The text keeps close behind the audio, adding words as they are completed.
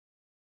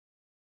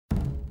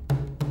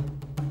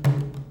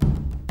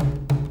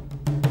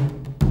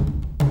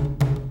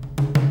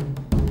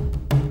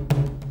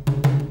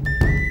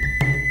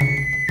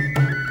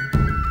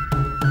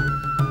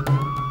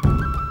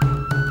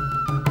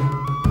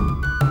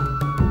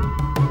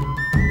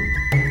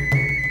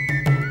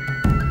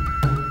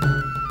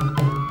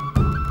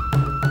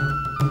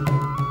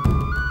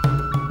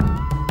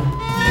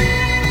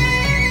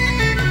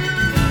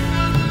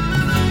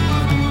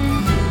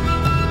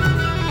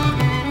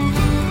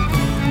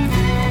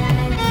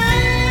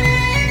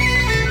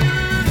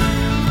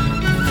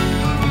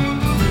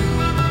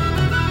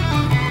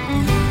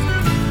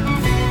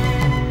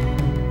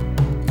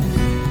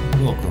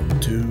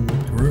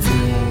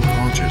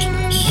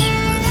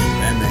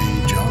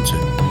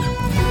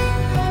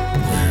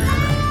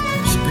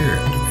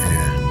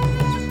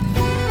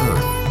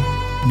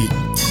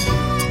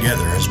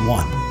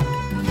one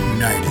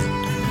united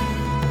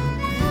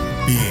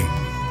being.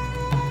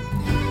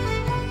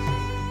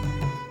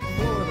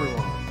 Hello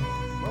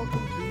everyone,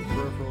 welcome to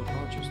Peripheral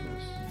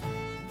Consciousness.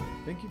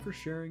 Thank you for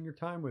sharing your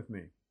time with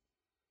me.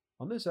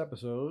 On this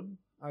episode,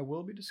 I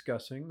will be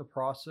discussing the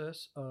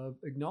process of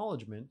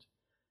acknowledgement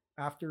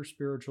after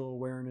spiritual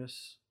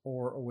awareness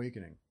or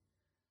awakening.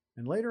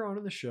 And later on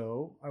in the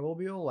show, I will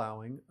be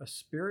allowing a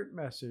spirit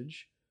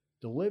message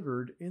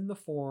delivered in the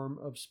form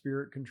of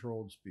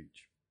spirit-controlled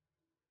speech.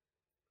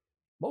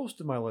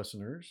 Most of my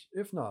listeners,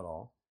 if not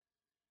all,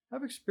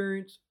 have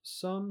experienced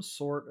some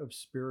sort of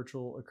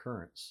spiritual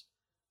occurrence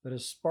that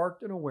has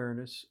sparked an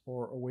awareness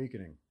or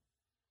awakening,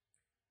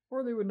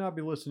 or they would not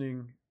be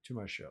listening to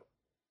my show.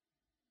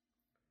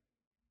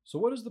 So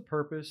what is the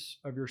purpose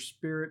of your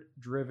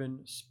spirit-driven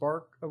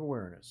spark of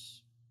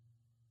awareness?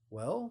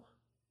 Well,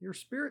 your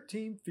spirit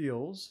team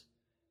feels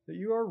that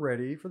you are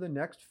ready for the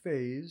next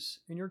phase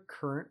in your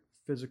current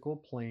physical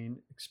plane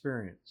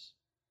experience.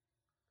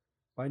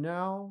 By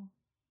now,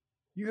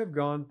 you have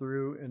gone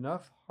through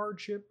enough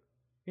hardship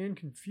and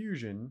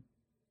confusion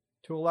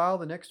to allow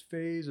the next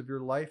phase of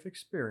your life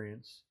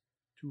experience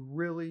to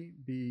really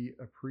be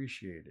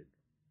appreciated.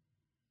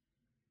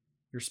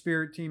 Your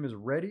spirit team is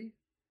ready,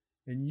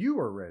 and you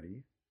are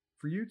ready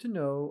for you to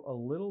know a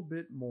little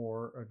bit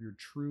more of your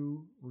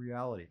true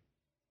reality.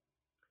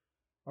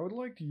 I would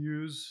like to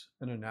use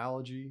an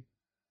analogy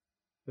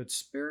that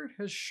Spirit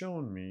has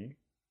shown me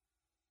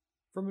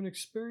from an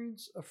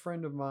experience a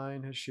friend of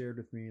mine has shared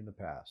with me in the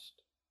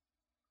past.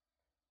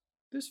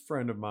 This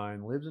friend of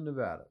mine lives in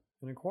Nevada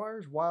and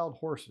acquires wild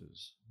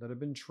horses that have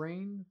been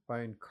trained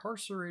by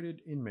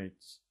incarcerated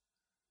inmates.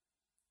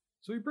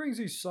 So he brings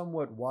these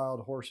somewhat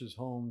wild horses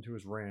home to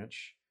his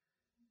ranch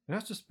and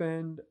has to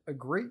spend a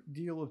great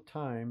deal of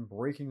time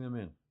breaking them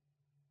in.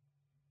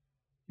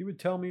 He would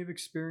tell me of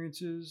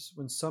experiences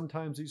when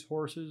sometimes these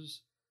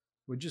horses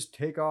would just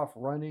take off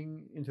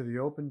running into the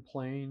open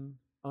plain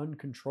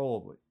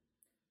uncontrollably.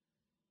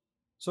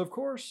 So, of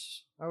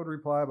course, I would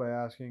reply by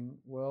asking,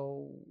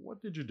 "Well,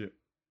 what did you do?"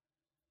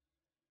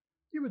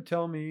 He would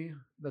tell me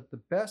that the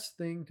best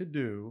thing to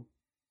do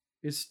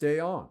is stay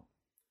on,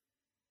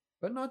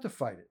 but not to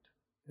fight it,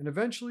 and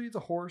eventually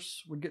the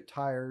horse would get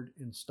tired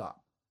and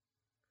stop.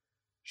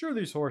 Sure,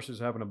 these horses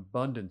have an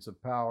abundance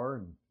of power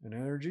and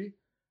energy,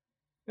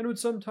 and would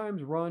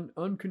sometimes run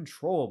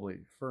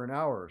uncontrollably for an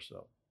hour or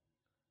so.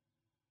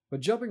 But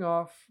jumping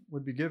off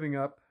would be giving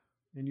up,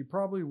 and you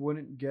probably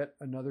wouldn't get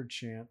another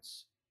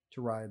chance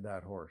to ride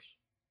that horse.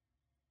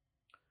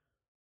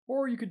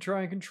 Or you could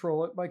try and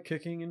control it by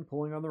kicking and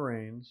pulling on the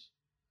reins,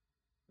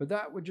 but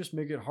that would just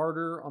make it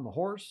harder on the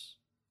horse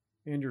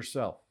and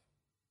yourself.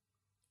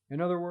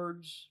 In other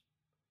words,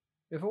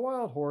 if a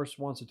wild horse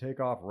wants to take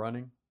off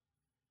running,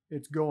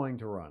 it's going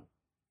to run.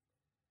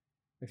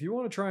 If you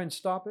want to try and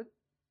stop it,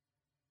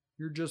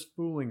 you're just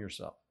fooling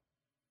yourself.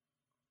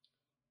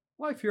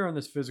 Life here on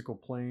this physical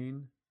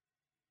plane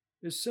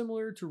is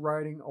similar to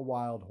riding a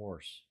wild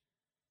horse.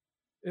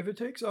 If it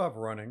takes off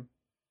running,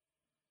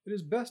 it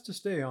is best to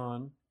stay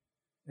on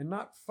and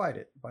not fight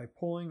it by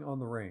pulling on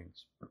the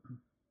reins.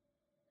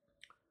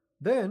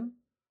 Then,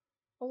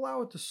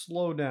 allow it to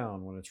slow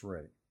down when it's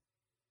ready.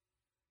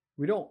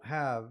 We don't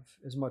have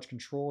as much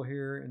control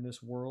here in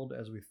this world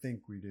as we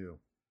think we do.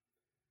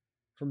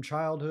 From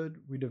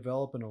childhood, we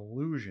develop an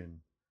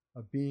illusion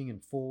of being in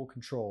full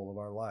control of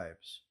our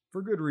lives,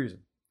 for good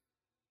reason.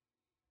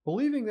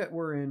 Believing that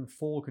we're in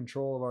full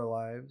control of our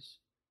lives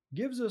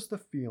gives us the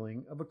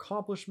feeling of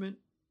accomplishment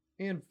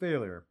and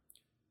failure,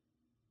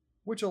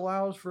 which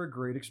allows for a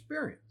great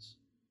experience.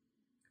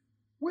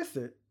 With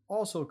it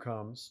also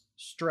comes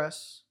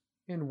stress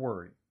and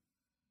worry,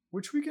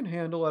 which we can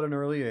handle at an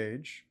early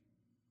age,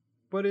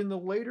 but in the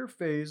later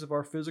phase of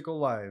our physical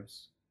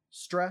lives,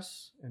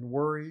 stress and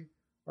worry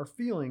are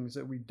feelings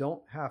that we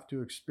don't have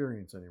to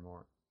experience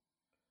anymore.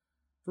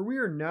 For we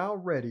are now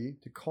ready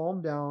to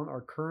calm down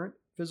our current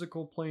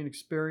physical plane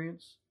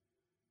experience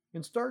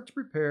and start to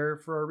prepare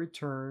for our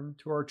return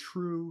to our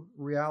true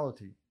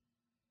reality.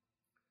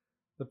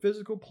 The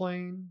physical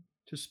plane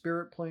to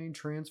spirit plane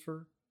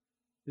transfer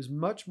is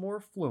much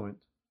more fluent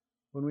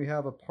when we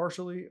have a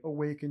partially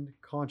awakened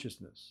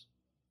consciousness.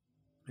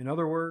 In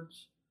other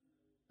words,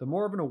 the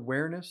more of an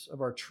awareness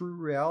of our true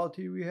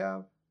reality we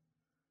have,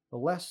 the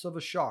less of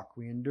a shock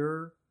we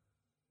endure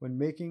when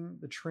making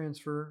the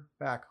transfer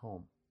back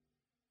home.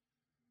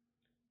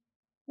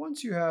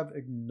 Once you have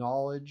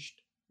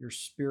acknowledged your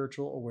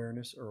spiritual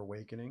awareness or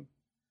awakening,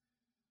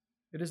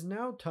 it is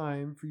now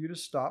time for you to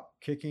stop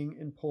kicking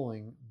and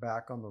pulling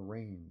back on the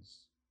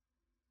reins.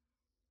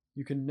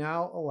 You can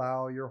now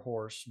allow your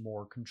horse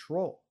more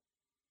control.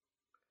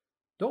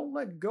 Don't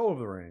let go of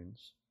the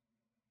reins.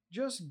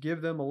 Just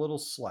give them a little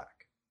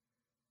slack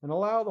and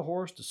allow the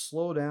horse to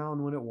slow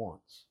down when it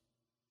wants.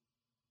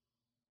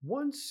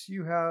 Once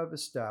you have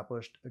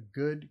established a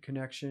good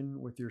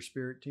connection with your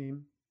spirit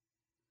team,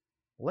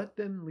 let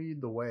them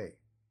lead the way.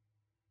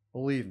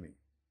 Believe me,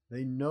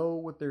 they know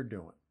what they're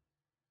doing.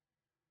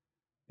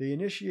 They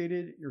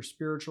initiated your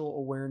spiritual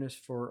awareness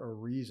for a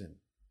reason.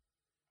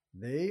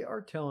 They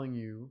are telling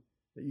you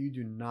that you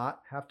do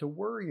not have to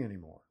worry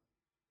anymore.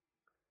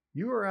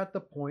 You are at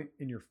the point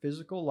in your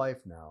physical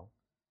life now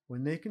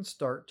when they can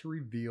start to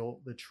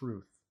reveal the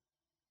truth.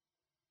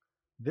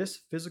 This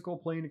physical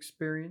plane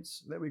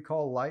experience that we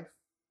call life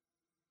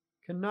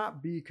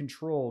cannot be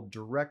controlled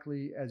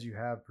directly as you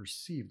have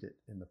perceived it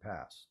in the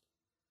past,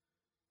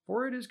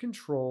 for it is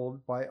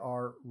controlled by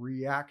our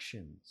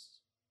reactions.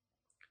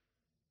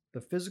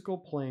 The physical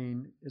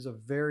plane is a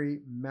very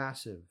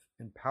massive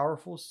and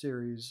powerful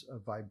series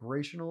of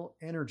vibrational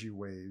energy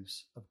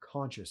waves of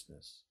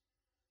consciousness.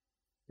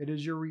 It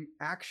is your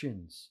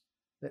reactions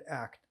that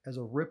act as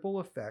a ripple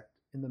effect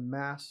in the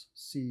mass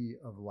sea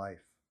of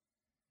life.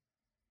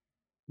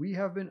 We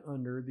have been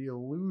under the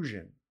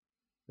illusion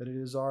that it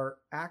is our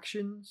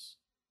actions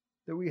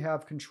that we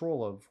have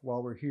control of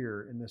while we're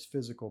here in this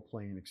physical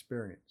plane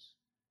experience.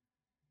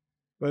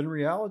 But in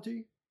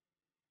reality,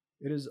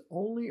 it is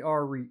only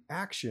our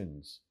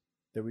reactions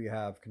that we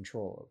have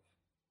control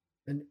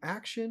of. An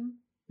action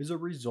is a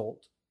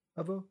result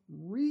of a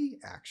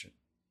reaction,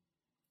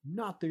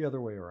 not the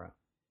other way around.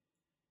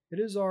 It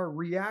is our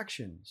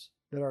reactions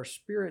that our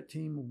spirit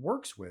team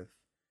works with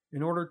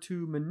in order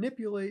to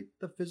manipulate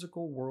the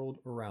physical world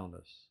around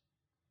us.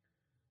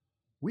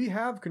 We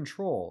have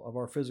control of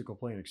our physical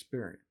plane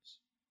experience.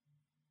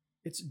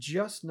 It's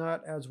just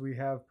not as we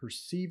have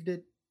perceived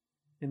it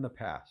in the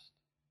past.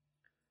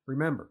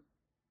 Remember,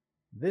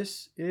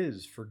 this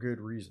is for good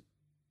reason.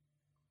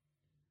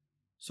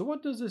 So,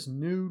 what does this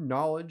new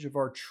knowledge of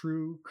our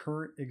true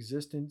current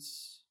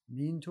existence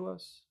mean to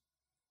us?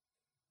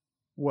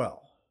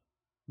 Well,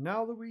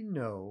 now that we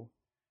know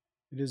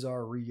it is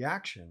our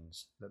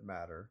reactions that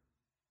matter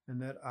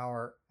and that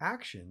our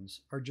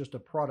actions are just a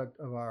product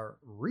of our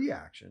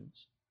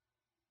reactions,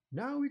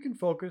 now we can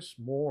focus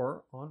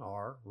more on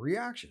our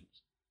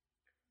reactions,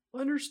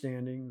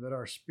 understanding that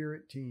our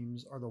spirit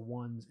teams are the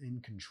ones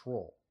in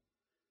control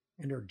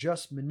and are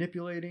just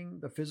manipulating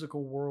the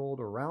physical world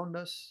around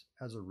us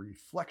as a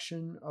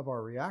reflection of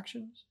our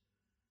reactions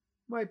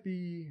might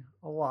be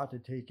a lot to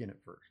take in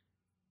at first.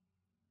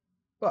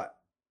 But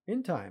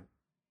in time,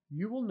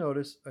 you will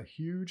notice a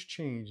huge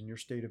change in your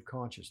state of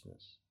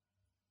consciousness.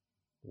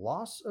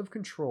 Loss of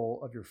control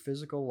of your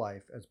physical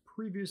life as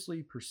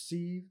previously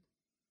perceived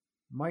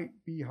might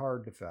be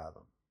hard to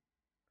fathom.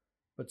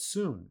 But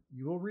soon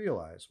you will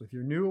realize with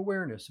your new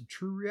awareness of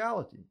true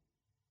reality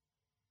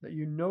that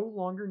you no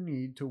longer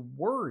need to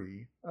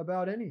worry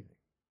about anything.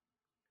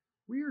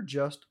 We are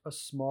just a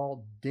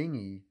small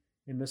dinghy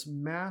in this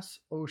mass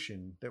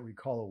ocean that we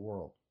call a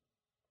world.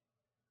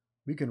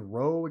 We can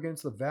row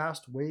against the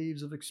vast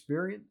waves of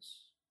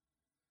experience,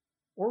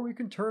 or we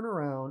can turn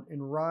around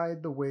and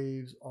ride the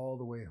waves all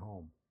the way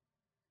home.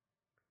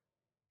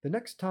 The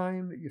next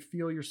time that you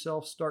feel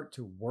yourself start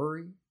to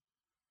worry,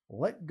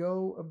 let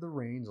go of the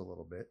reins a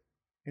little bit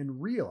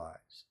and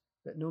realize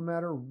that no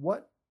matter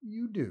what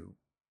you do,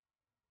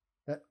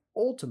 that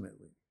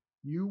ultimately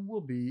you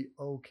will be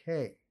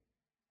okay.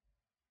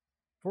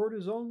 For it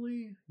is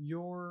only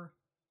your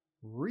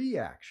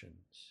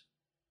reactions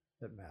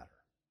that matter.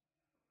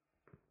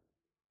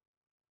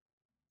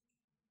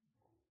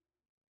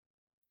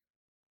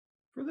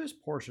 For this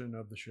portion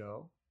of the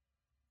show,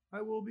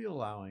 I will be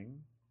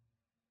allowing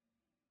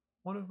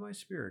one of my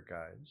spirit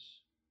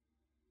guides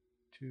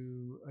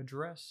to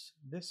address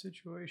this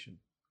situation.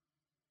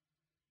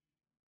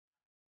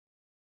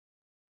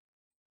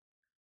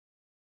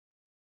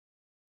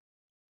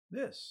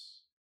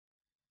 This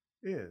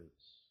is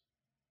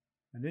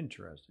an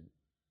interesting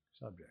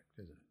subject,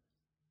 isn't it?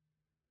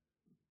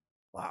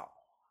 Wow.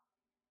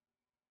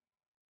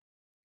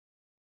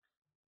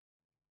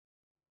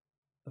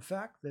 The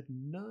fact that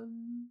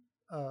none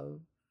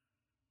of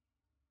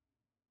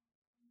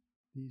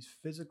these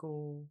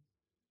physical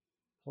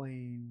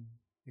plane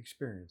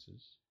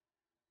experiences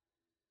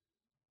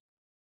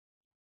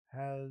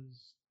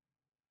has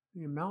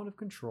the amount of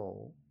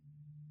control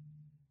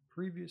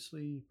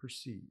previously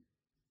perceived.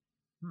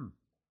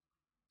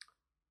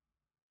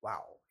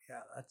 Wow.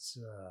 Yeah, that's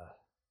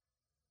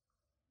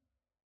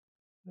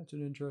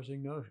an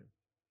interesting notion.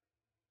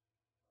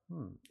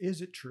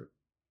 Is it true?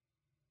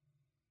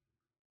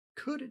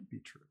 Could it be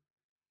true?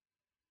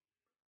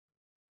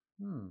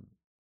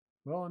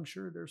 Well, I'm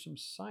sure there's some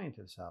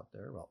scientists out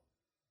there. Well,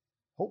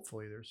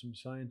 hopefully there's some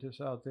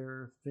scientists out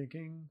there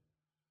thinking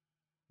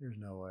there's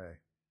no way.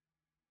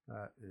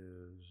 That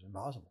is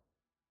impossible.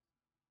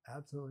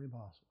 Absolutely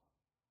impossible.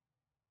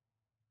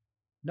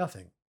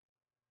 Nothing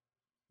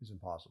is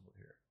impossible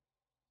here.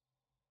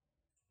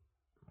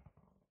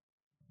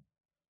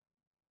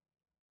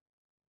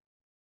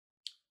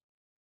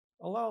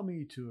 Allow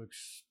me to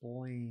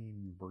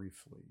explain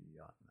briefly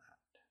on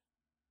that.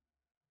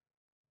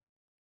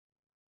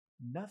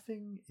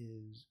 Nothing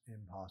is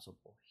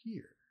impossible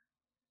here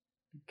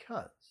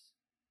because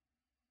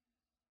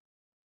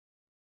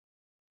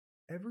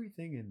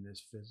everything in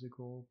this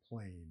physical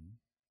plane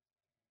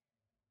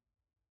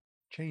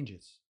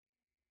changes,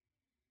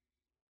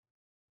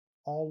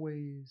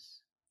 always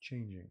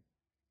changing.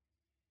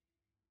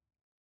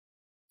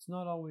 It's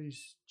not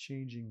always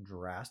changing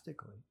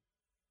drastically.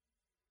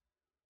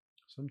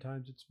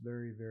 Sometimes it's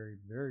very, very,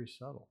 very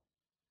subtle.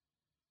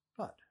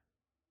 But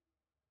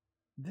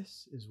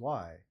this is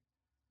why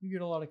you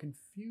get a lot of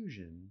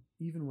confusion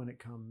even when it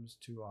comes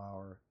to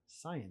our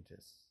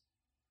scientists.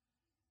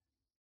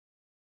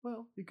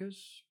 Well,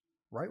 because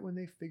right when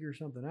they figure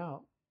something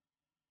out,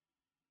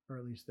 or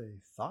at least they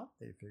thought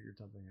they figured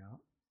something out,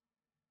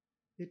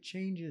 it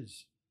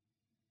changes.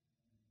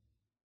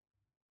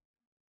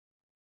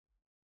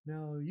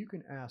 Now, you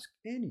can ask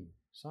any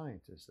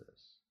scientist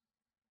this.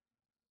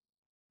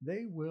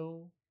 They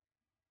will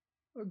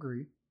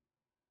agree.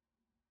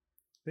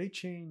 They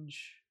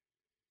change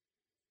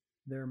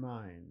their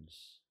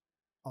minds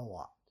a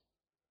lot.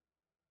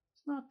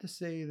 It's not to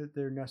say that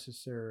they're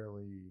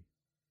necessarily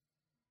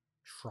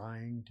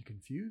trying to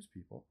confuse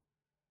people.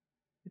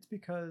 It's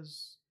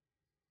because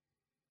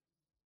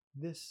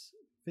this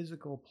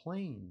physical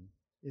plane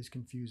is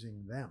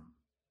confusing them.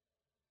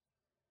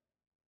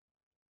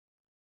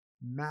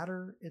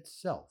 Matter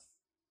itself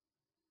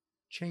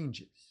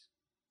changes.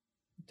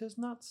 It does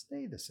not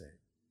stay the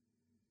same.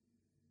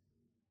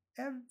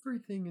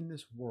 Everything in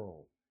this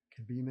world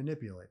can be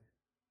manipulated.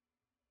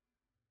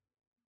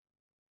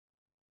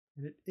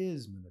 And it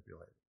is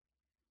manipulated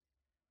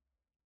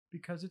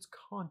because it's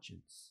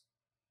conscience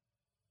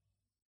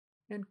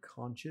and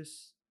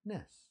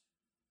consciousness.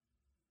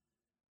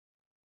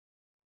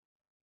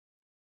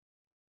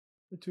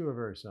 The two are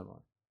very similar.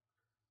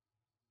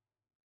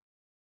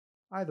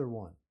 Either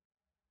one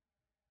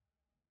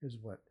is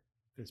what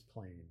this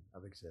plane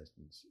of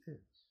existence is.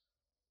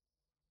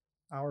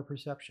 Our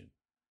perception,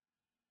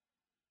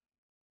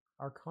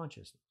 our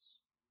consciousness.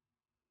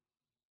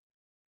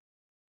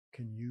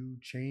 Can you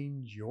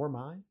change your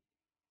mind?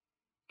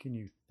 Can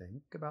you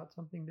think about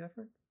something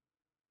different?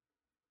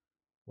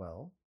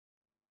 Well,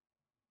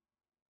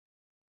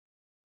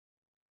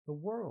 the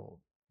world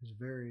is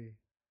very,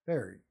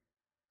 very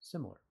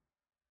similar.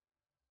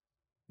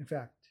 In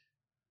fact,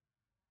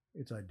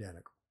 it's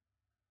identical.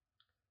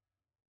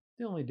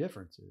 The only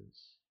difference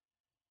is,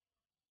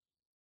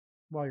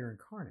 while you're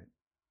incarnate,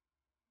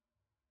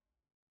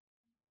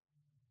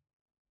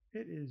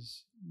 it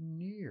is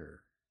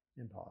near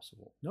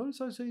impossible. Notice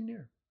I say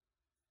near.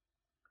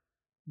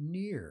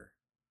 Near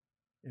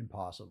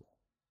impossible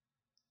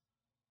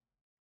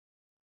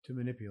to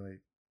manipulate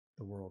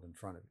the world in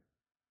front of you.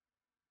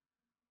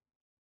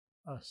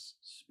 Us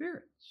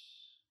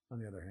spirits, on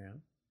the other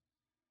hand,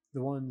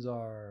 the ones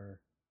that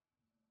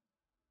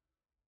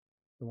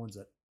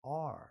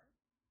are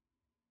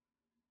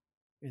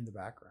in the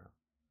background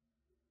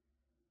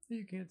that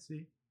you can't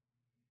see.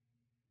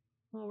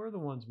 Well, we're the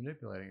ones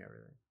manipulating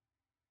everything.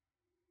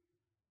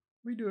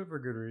 We do it for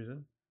good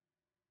reason.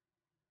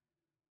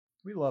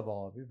 We love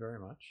all of you very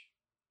much.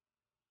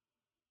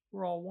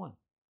 We're all one.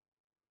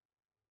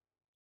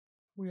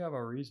 We have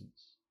our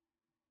reasons.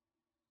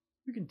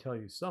 We can tell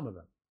you some of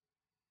them.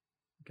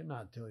 We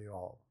cannot tell you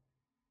all of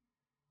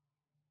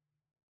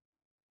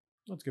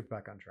them. Let's get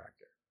back on track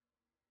here.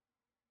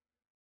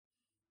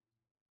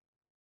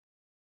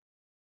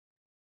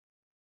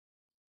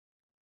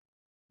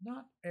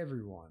 Not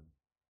everyone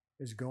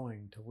is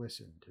going to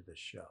listen to this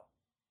show.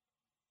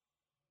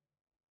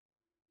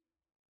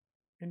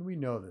 And we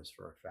know this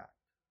for a fact.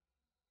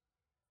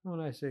 When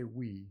I say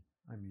we,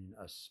 I mean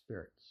us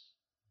spirits.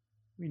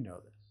 We know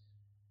this.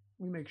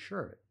 We make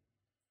sure of it.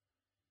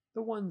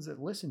 The ones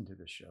that listen to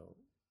the show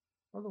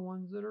are the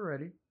ones that are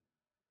ready.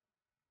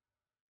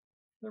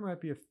 There might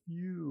be a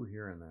few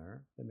here and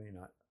there that may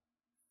not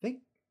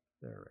think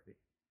they're ready.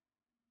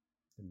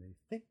 They may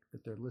think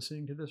that they're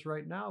listening to this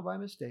right now by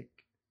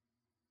mistake.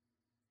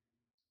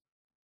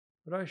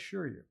 But I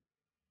assure you,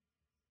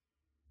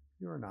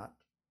 you are not.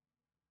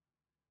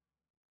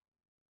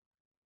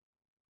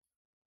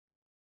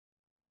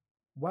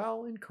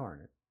 While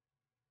incarnate,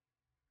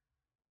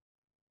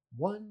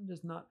 one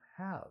does not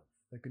have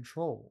the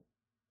control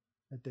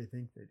that they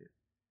think they do.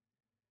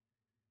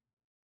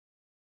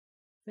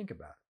 Think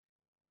about it.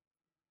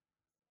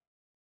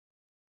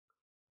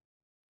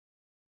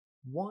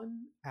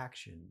 One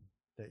action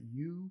that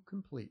you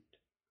complete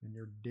in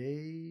your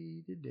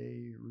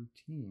day-to-day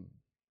routine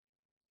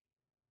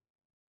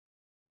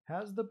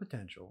has the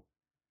potential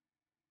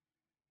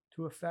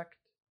to affect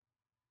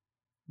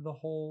the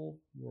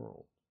whole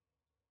world.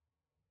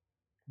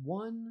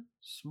 One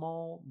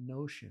small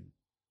notion,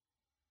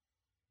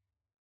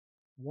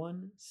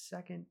 1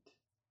 second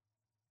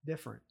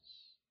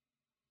difference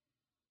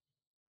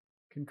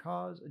can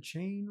cause a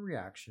chain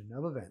reaction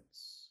of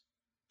events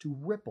to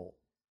ripple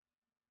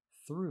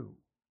through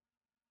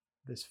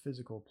this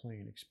physical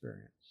plane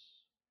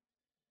experience.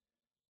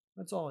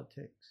 That's all it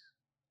takes.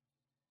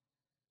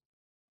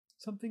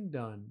 Something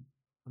done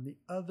on the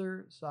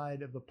other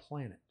side of the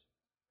planet,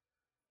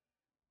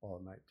 while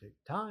it might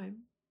take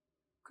time,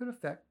 could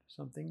affect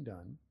something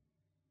done,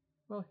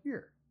 well,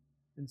 here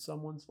in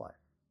someone's life.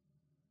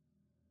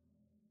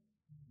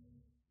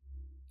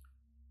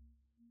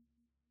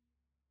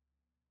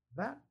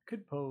 That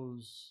could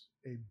pose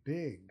a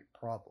big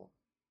problem.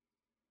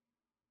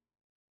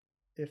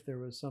 if there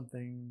was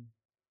something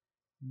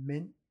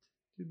meant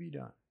to be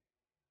done.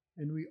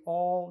 And we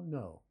all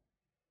know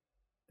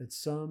that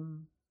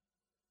some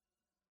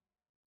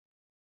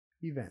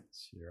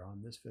events here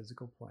on this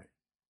physical plane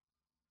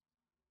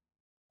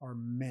are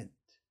meant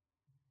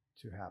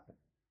to happen.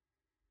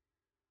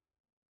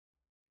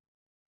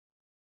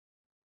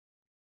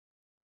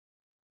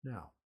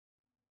 Now,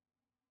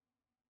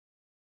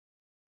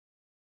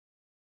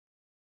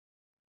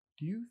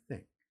 do you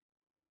think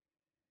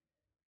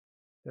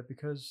that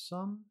because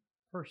some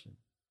person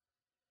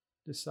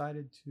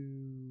decided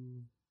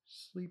to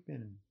sleep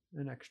in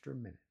an extra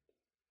minute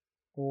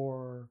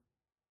or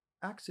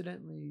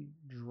accidentally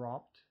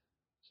dropped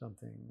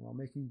something while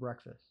making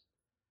breakfast,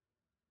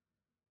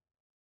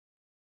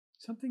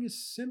 something as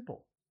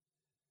simple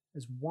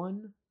as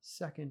 1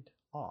 second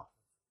off,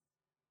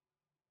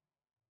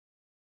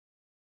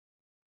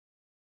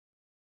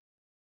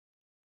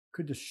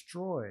 could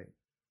destroy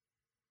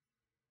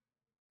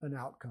an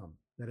outcome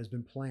that has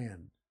been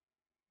planned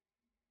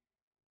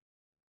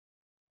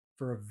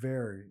for a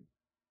very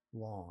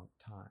long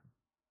time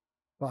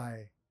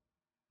by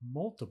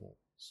multiple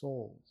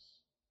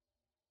souls?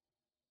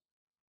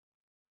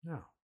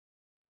 Now,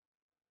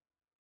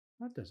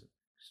 that doesn't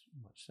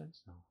make much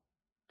sense now.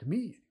 To me,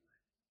 anyway.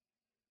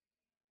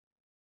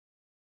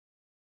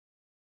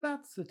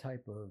 That's the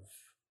type of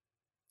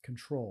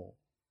control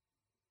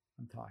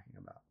I'm talking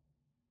about.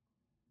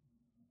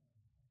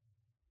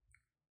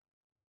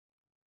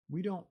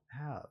 We don't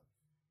have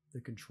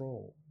the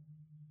control.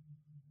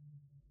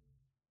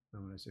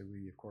 And when I say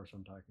we, of course,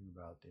 I'm talking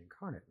about the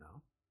incarnate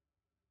now.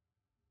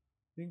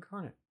 The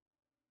incarnate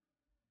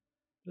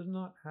does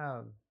not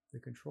have the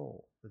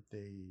control that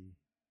they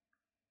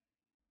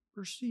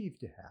perceive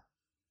to have.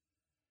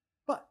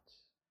 But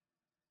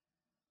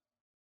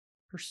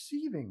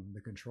perceiving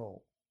the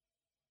control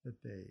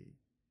that they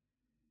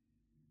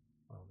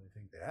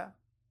think they have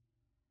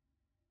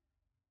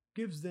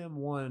gives them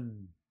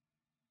one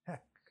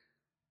heck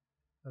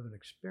of an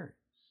experience.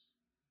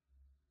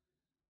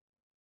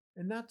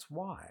 And that's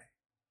why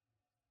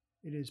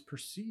it is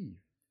perceived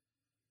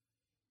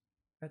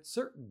at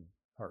certain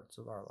parts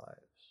of our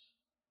lives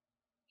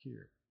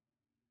here.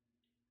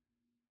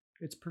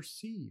 It's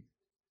perceived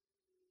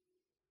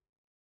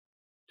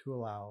to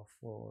allow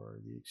for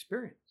the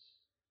experience.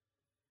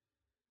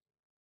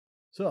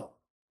 So,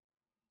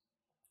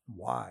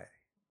 why?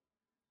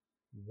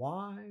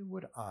 Why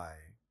would I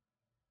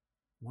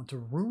want to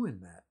ruin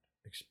that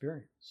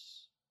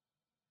experience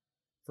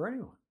for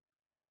anyone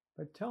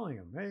by telling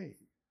them, hey,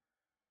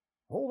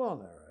 hold on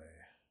there,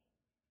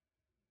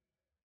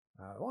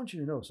 I want you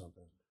to know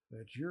something,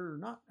 that you're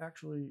not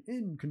actually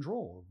in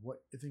control of what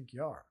you think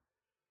you are.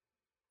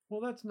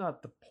 Well, that's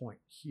not the point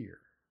here.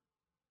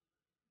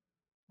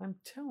 I'm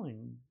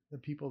telling the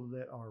people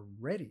that are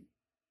ready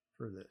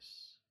for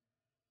this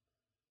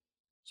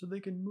so they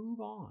can move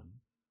on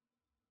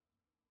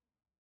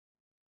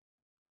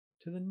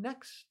to the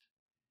next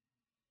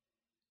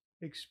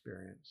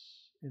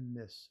experience in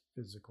this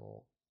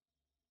physical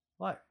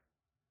life.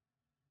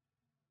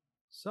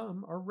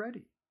 Some are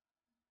ready.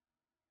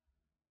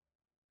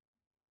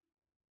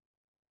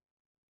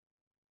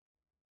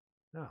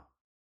 Now,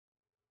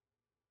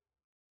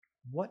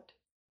 what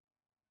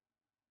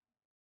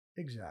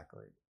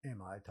exactly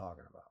am I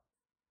talking about?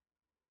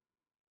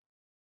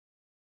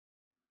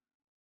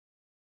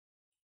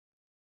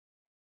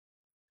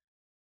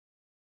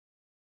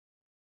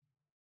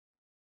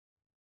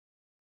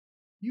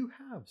 You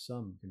have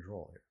some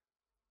control here.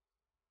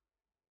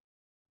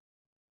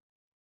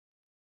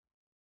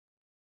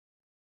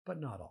 But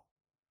not all.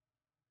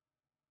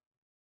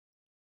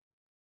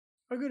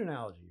 A good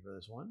analogy for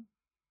this one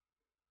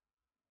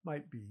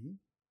might be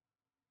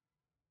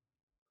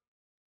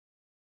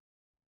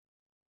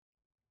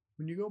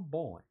when you go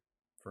bowling,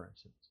 for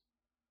instance.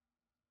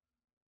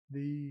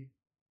 The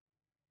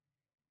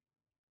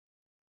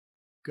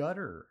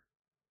gutter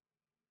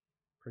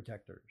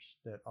protectors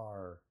that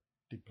are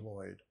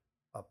deployed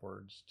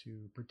upwards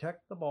to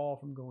protect the ball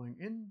from going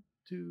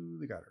into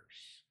the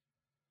gutters,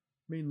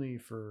 mainly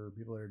for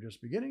people that are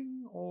just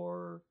beginning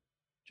or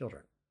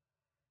children.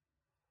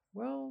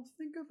 Well,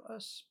 think of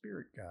us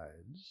spirit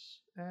guides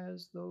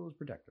as those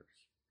protectors.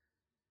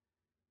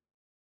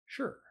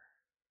 Sure,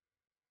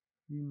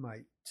 you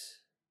might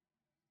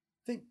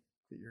think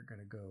that you're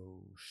going to go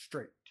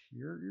straight.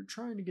 You're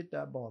trying to get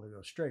that ball to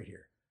go straight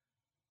here.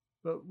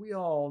 But we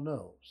all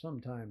know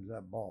sometimes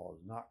that ball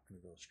is not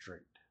going to go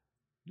straight.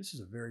 This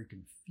is a very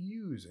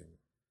confusing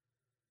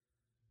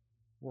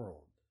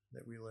world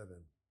that we live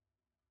in.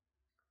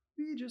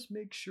 We just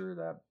make sure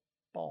that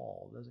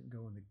ball doesn't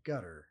go in the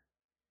gutter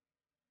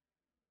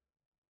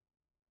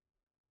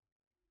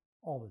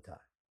all the time.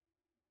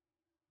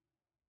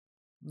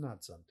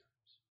 Not sometimes.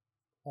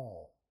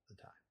 All the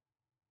time.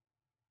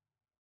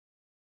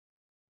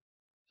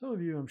 Some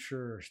of you, I'm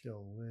sure, are still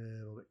a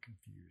little bit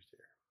confused here.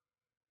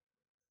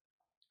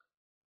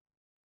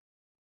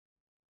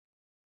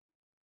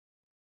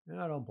 And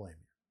I don't blame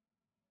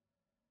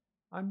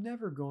you. I'm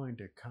never going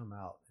to come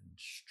out and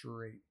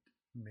straight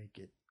make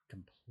it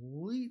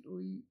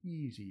completely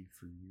easy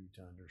for you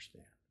to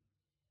understand.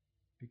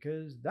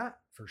 Because that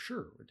for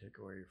sure would take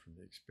away from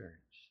the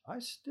experience. I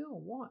still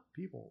want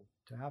people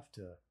to have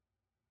to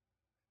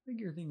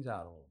figure things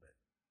out a little bit.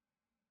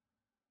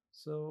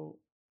 So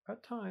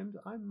at times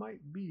I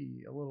might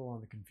be a little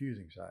on the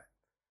confusing side,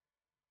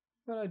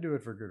 but I do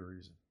it for good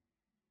reason.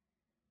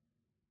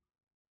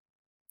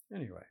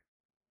 Anyway,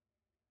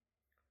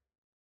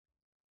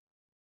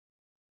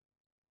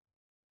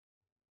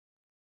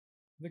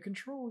 the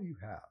control you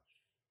have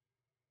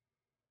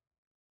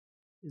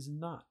is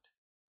not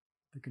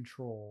the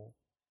control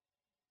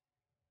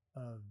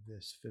of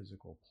this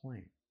physical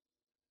plane.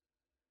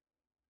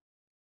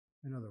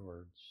 In other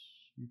words,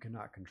 you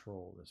cannot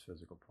control this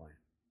physical plane.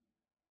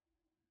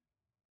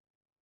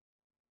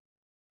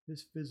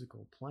 This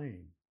physical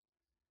plane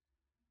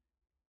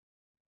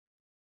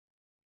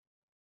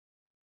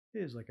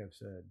is, like I've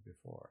said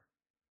before,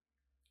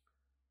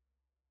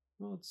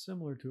 well, it's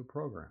similar to a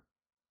program.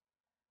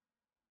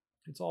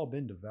 It's all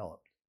been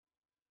developed.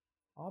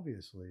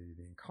 Obviously,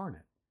 the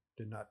incarnate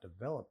did not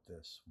develop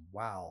this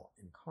while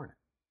incarnate.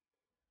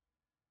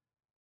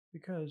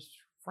 Because,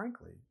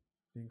 frankly,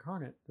 the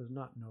incarnate does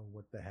not know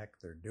what the heck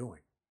they're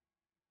doing.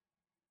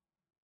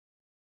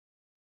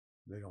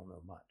 They don't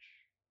know much.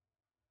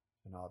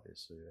 And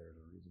obviously, there's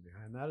a reason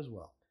behind that as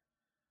well.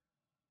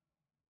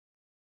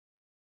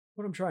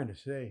 What I'm trying to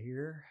say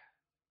here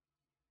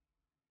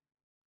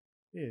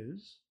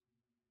is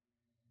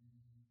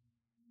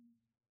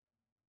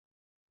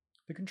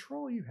the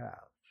control you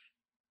have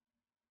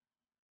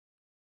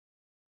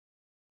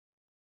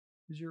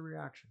is your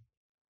reaction.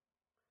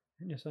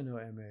 And yes, I know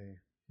MA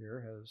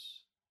here has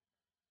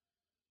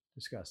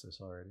discussed this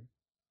already.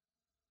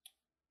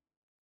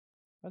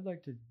 I'd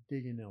like to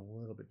dig in a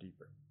little bit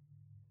deeper.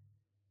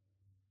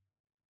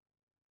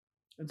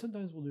 And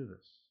sometimes we'll do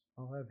this.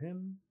 I'll have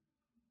him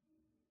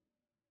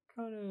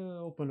kind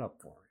of open up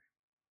for me.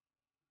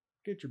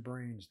 Get your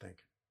brains thinking.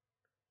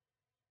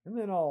 And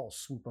then I'll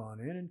swoop on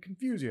in and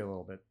confuse you a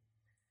little bit.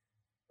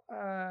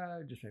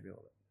 Just maybe a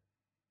little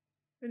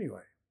bit.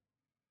 Anyway.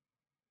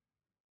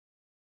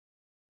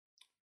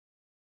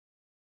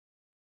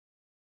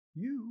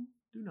 You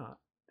do not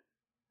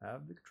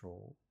have the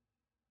control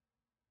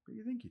that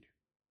you think you do.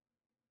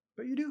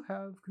 But you do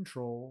have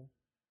control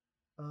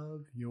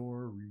of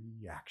your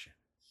reactions.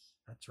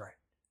 That's right.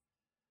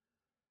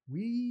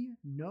 We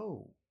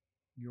know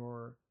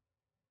your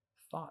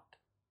thought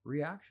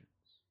reactions.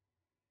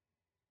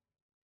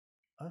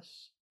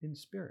 Us in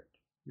spirit,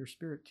 your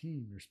spirit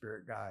team, your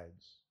spirit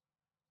guides,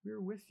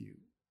 we're with you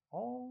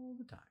all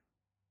the time.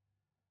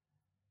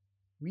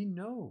 We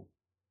know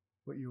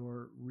what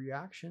your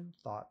reaction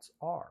thoughts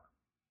are.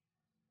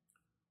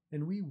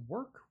 And we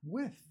work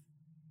with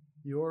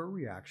your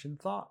reaction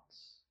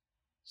thoughts.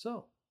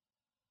 So,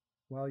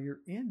 while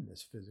you're in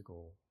this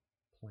physical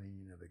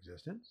plane of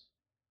existence,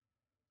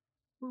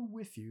 we're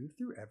with you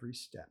through every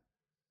step.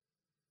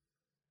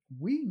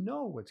 We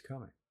know what's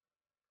coming.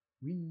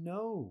 We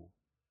know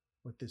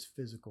what this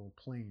physical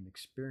plane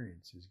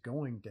experience is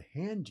going to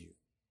hand you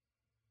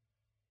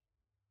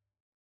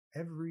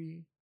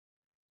every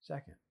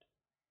second.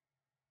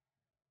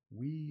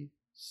 We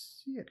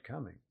see it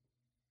coming.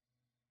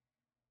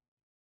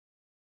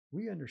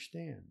 We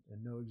understand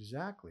and know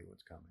exactly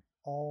what's coming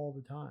all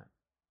the time.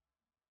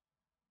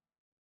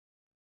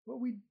 What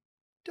we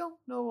don't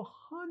know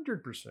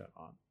 100%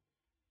 on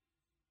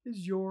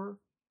is your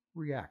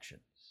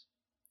reactions.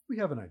 We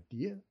have an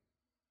idea,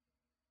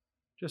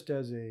 just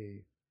as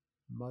a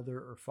mother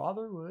or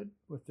father would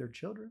with their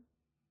children,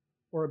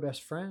 or a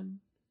best friend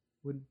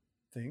would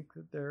think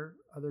that their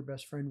other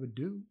best friend would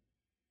do.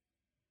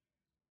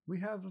 We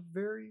have a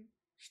very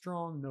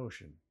strong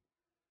notion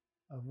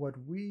of what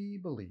we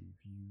believe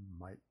you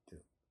might do.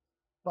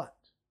 But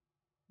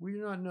we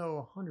do not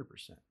know 100%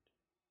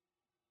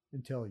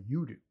 until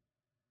you do.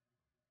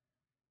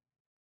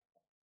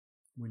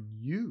 When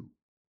you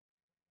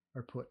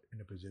are put in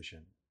a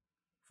position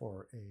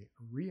for a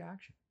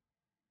reaction,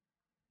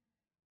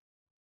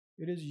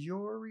 it is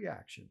your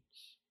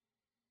reactions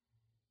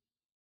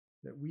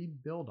that we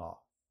build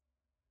off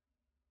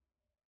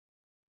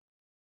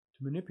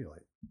to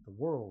manipulate the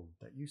world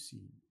that you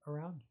see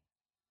around you.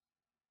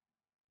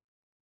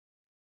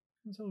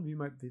 And some of you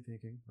might be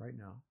thinking right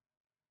now,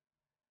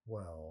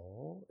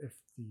 well, if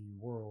the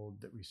world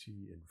that we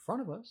see in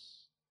front of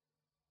us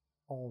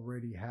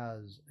already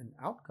has an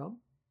outcome,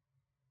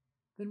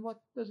 then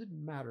what does it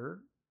matter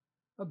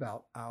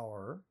about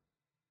our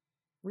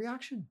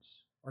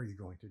reactions? Are you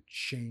going to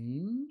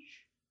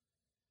change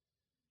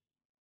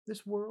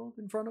this world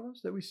in front of us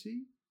that we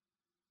see?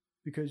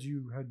 Because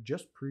you had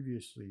just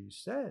previously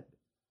said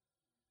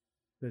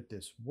that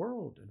this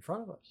world in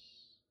front of us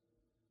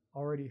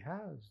already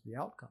has the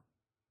outcome.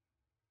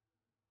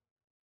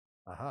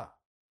 Aha.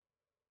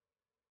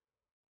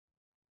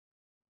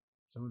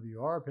 Some of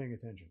you are paying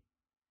attention.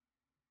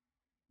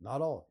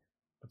 Not all of you,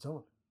 but some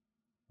of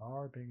you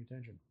are paying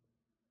attention.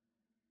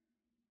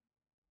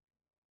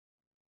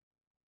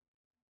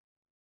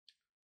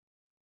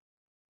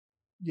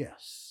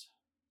 Yes,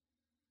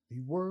 The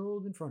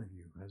world in front of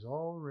you has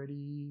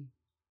already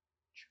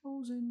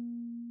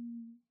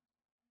chosen,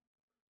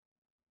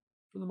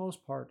 for the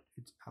most part,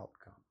 its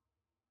outcome.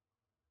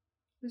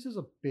 This is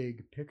a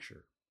big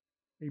picture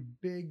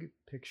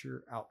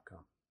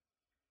outcome.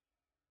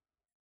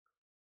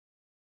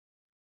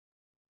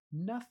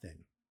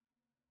 Nothing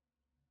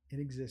in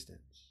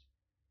existence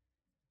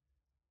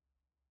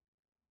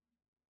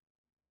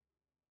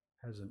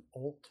has an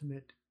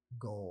ultimate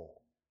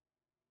goal.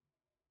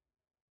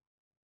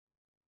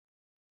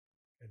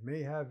 It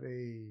may have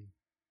a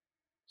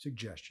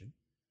suggestion,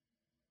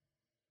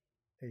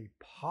 a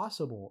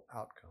possible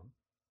outcome,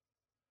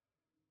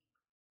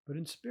 but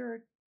in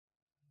spirit,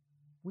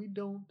 we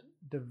don't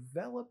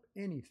develop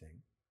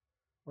anything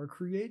or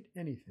create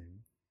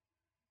anything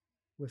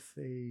with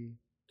a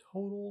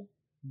total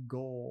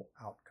goal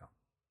outcome.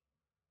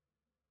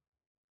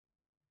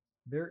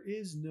 There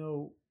is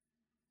no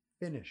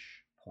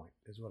finish point,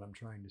 is what I'm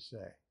trying to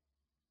say.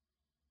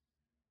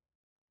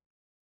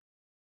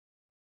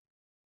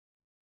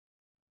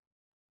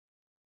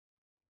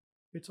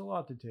 It's a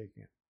lot to take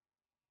in.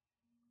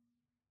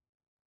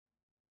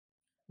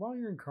 While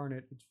you're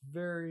incarnate, it's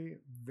very,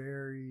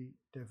 very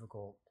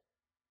difficult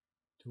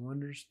to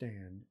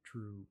understand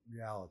true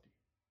reality.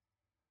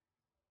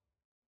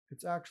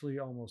 It's actually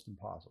almost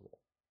impossible.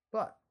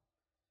 But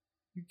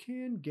you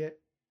can get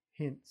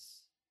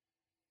hints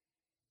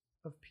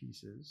of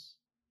pieces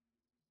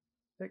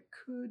that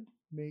could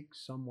make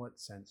somewhat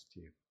sense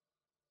to you.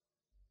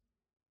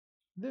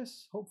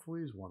 This,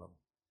 hopefully, is one of them.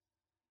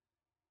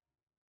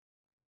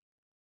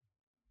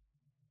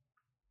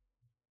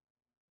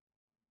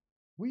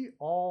 We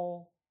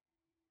all,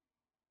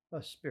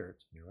 us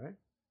spirits anyway,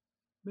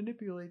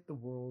 manipulate the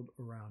world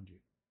around you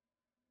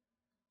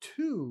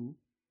to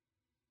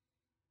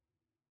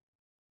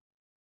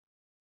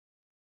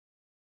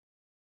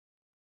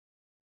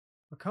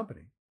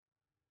accompany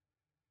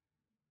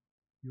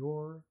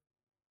your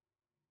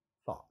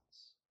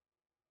thoughts.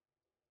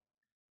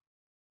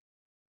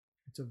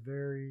 It's a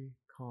very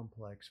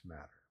complex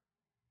matter.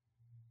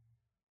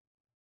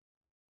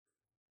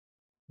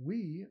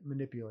 We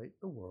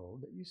manipulate the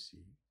world that you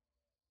see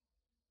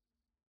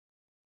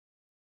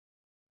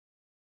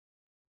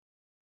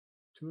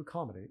to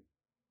accommodate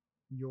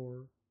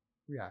your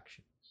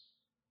reactions,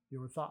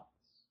 your thoughts.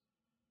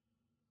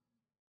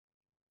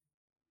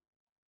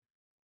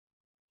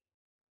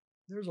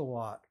 There's a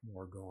lot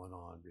more going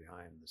on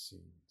behind the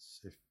scenes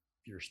if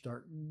you're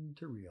starting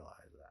to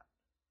realize that.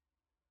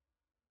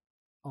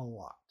 A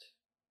lot.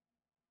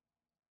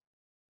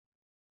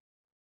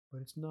 But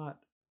it's not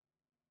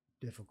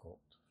difficult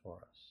for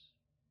us.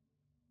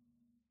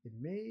 It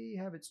may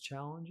have its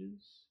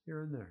challenges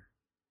here and there,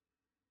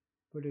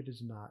 but it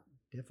is not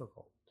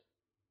difficult.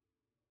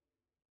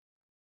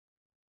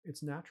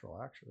 It's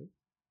natural, actually.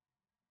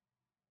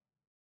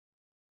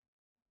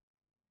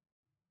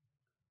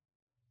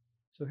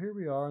 So here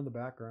we are in the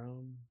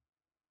background,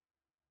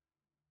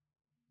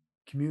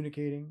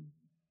 communicating,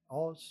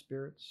 all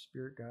spirits,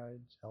 spirit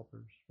guides,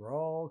 helpers. We're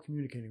all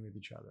communicating with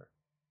each other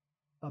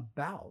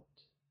about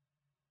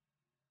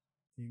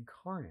the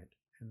incarnate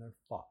and their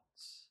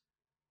thoughts.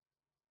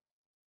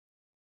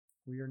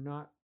 We are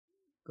not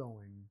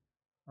going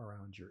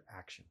around your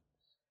actions.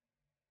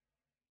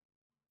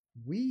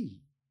 We,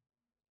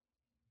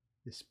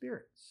 the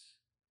spirits,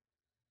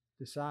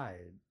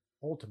 decide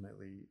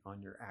ultimately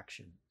on your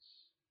actions.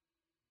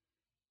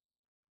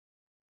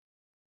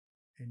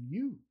 And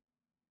you,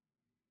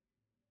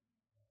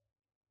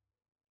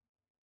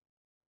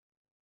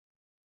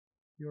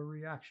 your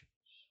reactions,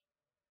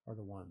 are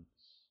the ones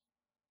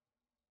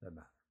that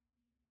matter.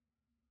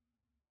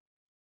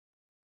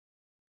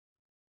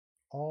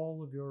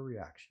 All of your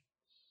reactions.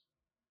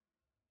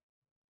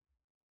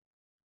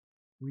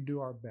 We do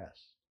our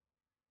best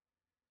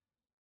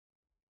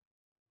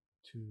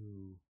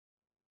to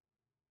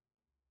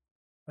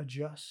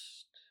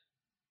adjust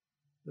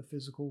the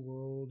physical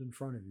world in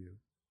front of you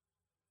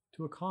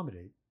to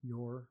accommodate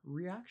your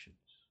reactions.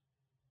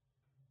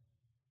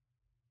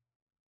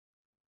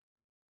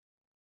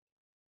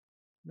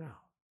 Now,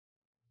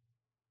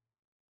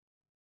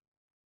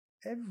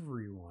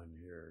 everyone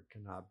here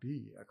cannot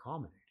be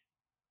accommodated,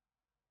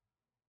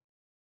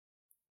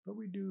 but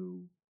we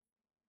do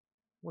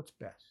what's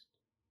best.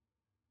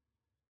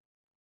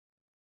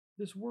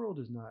 This world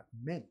is not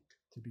meant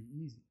to be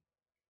easy.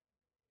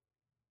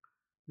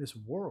 This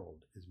world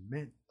is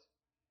meant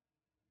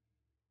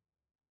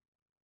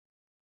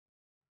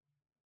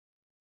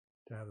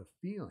to have a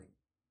feeling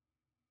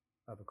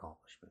of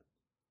accomplishment.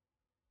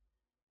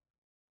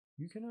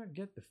 You cannot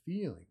get the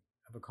feeling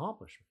of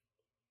accomplishment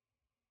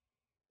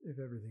if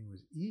everything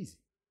was easy.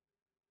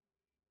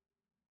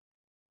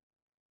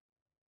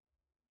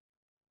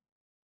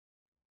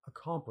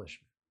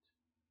 Accomplishment.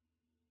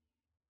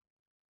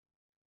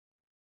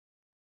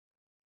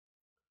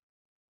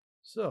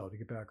 So, to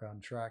get back on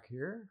track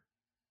here,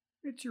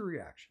 it's your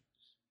reactions.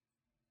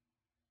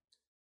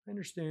 I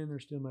understand there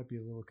still might be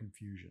a little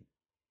confusion,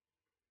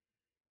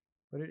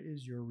 but it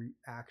is your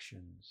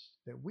reactions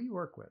that we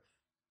work with.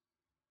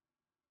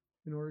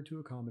 in order to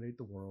accommodate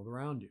the world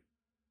around you.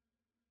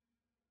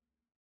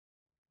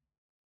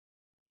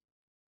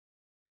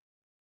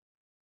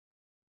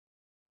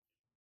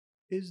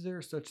 Is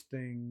there such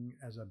thing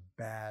as a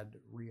bad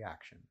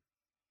reaction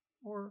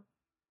or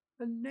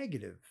a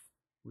negative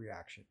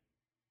reaction?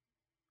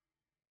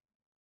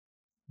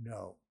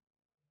 No.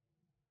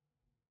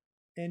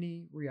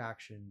 Any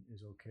reaction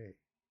is okay.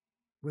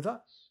 With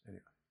us,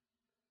 anyway.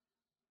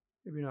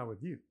 Maybe not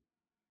with you,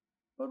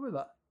 but with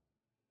us.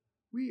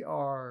 We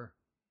are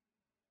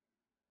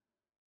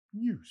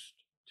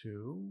used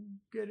to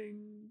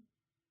getting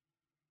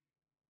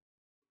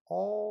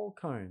all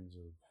kinds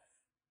of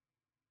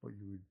what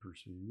you would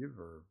perceive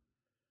or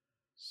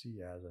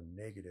see as a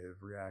negative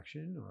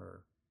reaction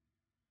or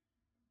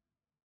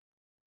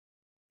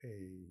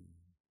a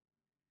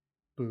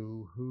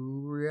boo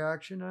hoo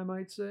reaction, I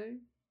might say.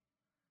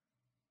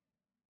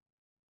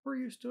 We're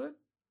used to it.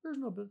 There's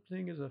no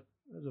thing as a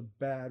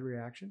bad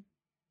reaction.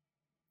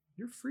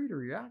 You're free to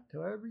react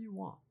however you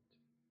want.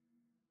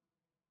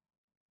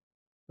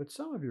 But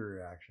some of your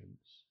reactions,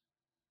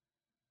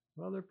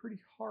 well, they're pretty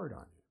hard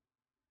on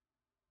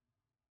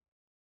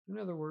you. In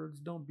other words,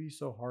 don't be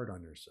so hard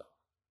on yourself.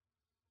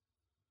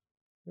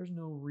 There's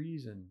no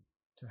reason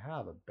to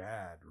have a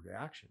bad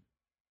reaction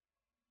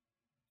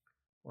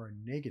or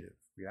a negative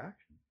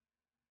reaction.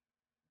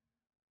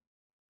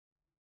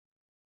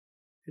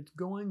 It's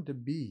going to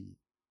be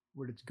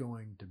what it's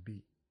going to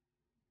be.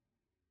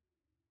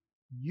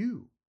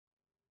 You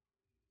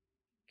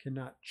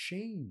cannot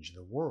change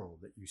the world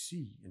that you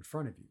see in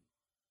front of you,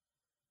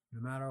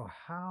 no matter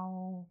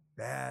how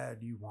bad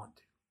you want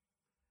to.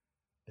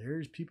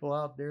 There's people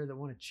out there that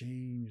want to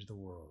change the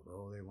world.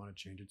 Oh, they want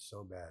to change it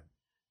so bad.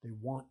 They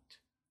want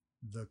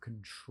the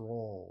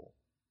control.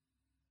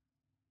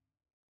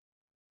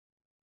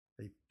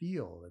 They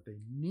feel that they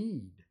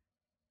need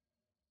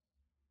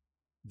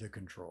the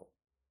control.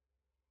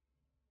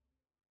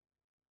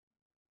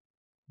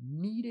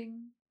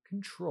 Needing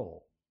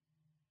control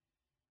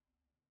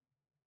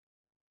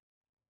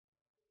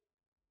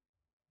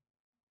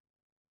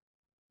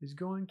is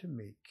going to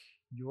make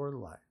your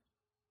life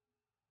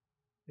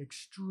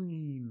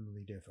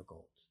extremely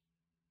difficult.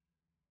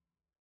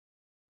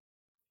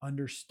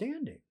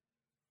 Understanding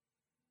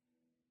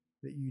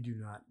that you do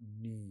not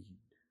need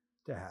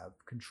to have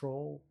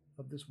control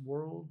of this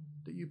world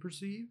that you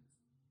perceive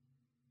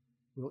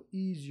will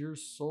ease your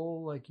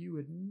soul like you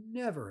would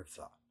never have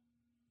thought.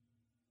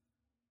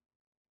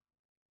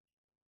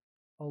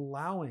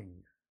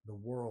 Allowing the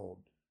world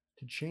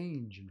to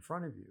change in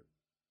front of you.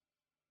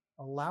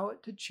 Allow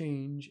it to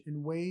change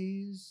in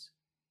ways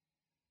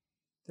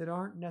that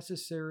aren't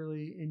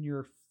necessarily in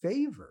your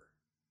favor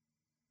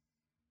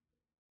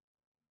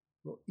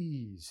will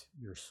ease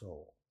your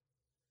soul.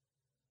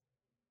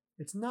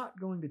 It's not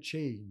going to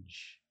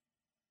change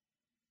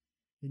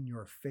in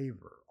your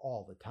favor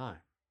all the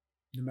time,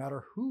 no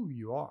matter who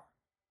you are.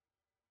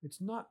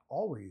 It's not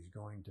always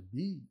going to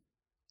be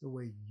the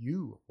way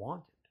you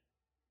want it.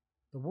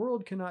 The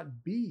world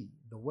cannot be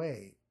the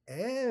way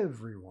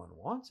everyone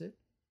wants it.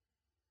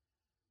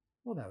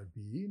 Well, that would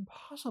be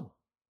impossible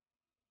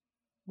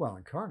while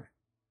incarnate.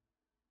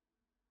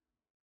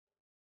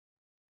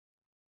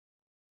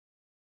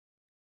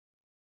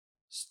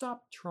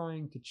 Stop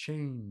trying to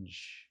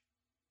change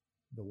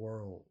the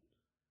world.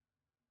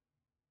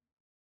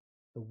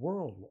 The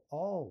world will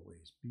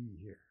always be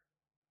here.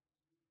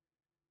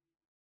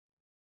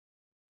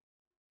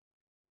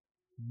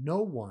 No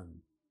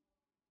one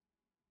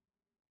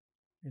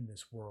in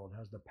this world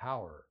has the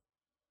power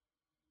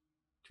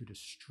to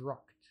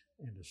destruct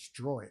and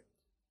destroy it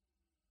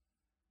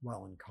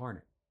while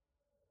incarnate.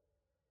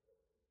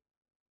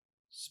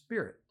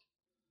 Spirit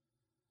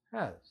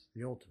has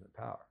the ultimate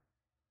power,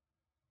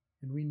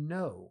 and we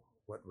know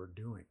what we're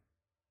doing.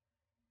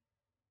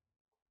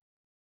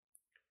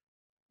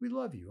 We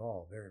love you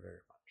all very,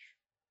 very much,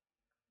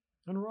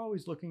 and we're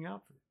always looking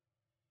out for you.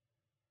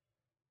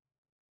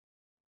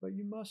 But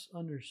you must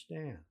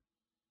understand,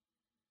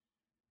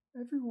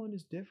 everyone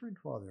is different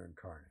while they're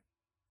incarnate.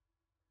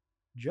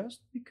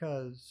 Just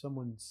because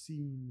someone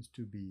seems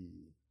to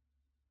be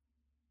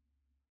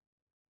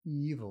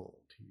evil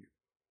to you,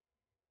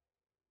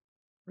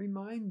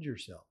 remind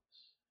yourselves,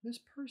 this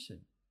person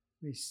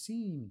may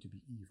seem to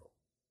be evil,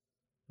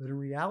 but in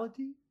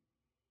reality,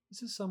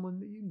 this is someone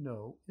that you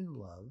know and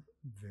love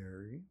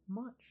very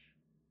much.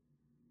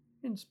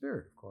 In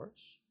spirit, of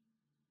course.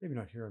 Maybe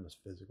not here on this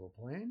physical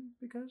plane,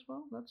 because,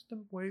 well, that's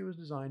the way it was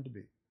designed to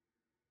be.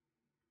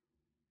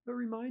 But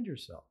remind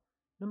yourself,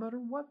 no matter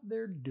what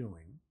they're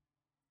doing,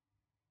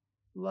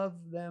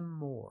 love them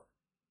more.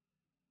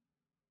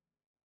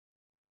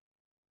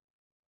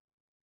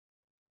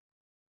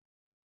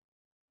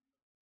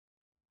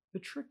 The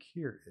trick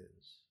here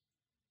is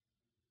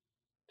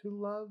to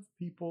love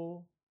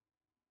people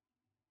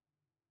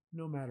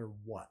no matter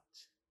what.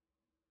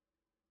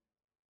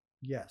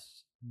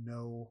 Yes,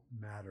 no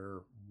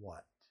matter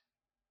what.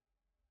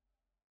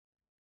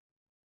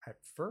 At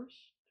first,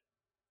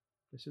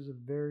 this is a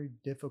very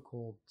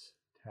difficult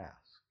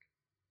task.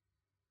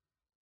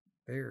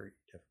 Very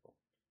difficult.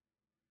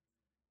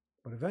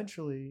 But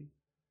eventually,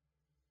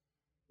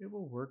 it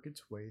will work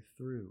its way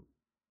through.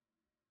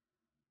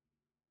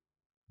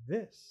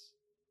 This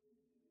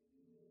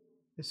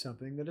is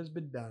something that has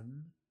been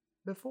done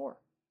before.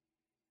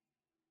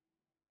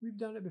 We've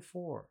done it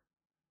before.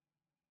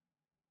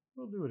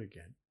 We'll do it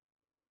again.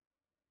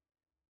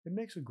 It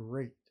makes a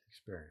great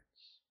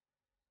experience.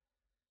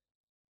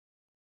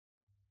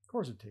 Of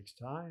course, it takes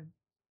time.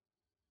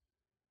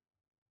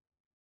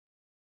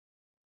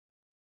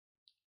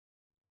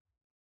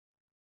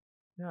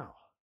 Now,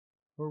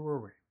 where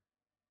were we?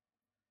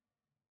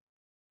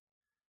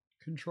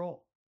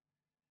 Control.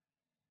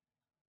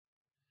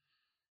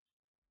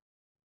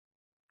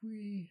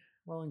 We,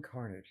 while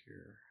incarnate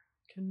here,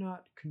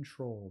 cannot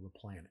control the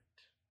planet.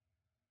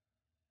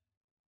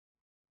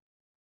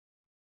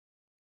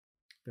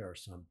 There are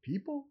some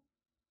people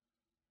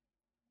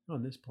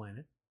on this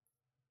planet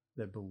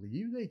that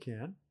believe they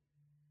can.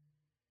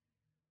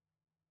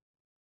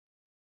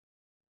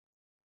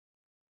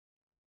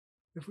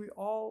 If we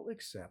all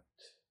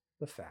accept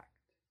the fact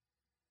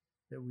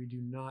that we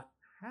do not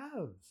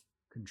have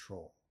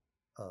control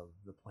of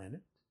the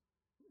planet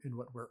and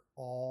what we're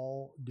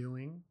all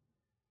doing,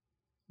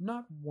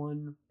 not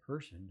one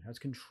person has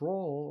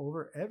control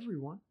over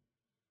everyone.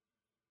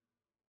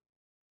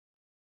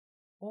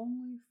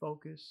 Only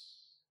focus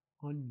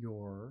on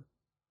your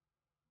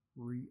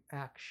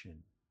reaction.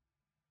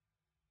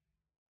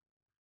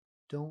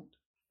 Don't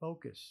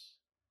focus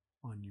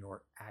on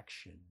your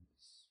actions.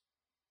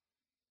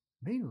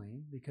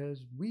 Mainly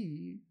because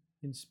we,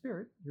 in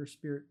spirit, your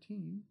spirit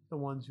team, the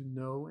ones who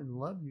know and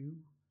love you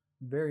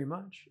very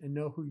much and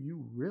know who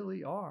you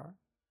really are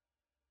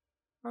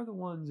the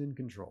ones in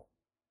control.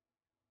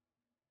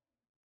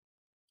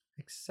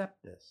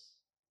 Accept this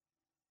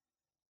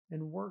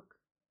and work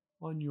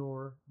on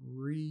your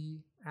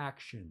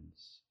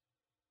reactions,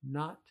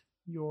 not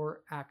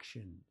your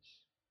actions.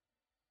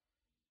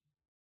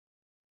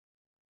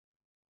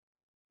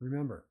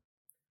 Remember,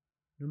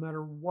 no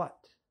matter what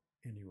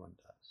anyone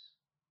does,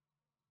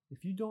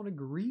 if you don't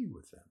agree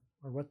with them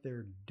or what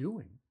they're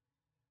doing,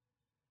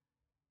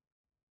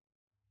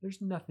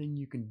 there's nothing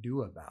you can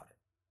do about it.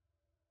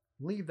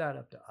 Leave that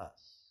up to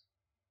us.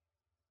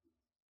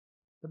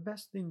 The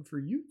best thing for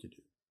you to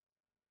do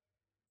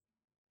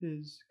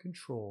is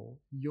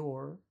control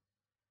your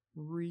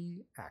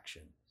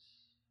reactions.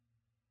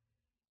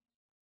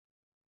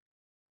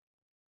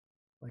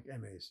 Like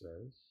MA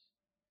says,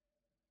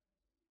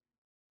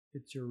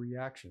 it's your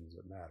reactions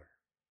that matter.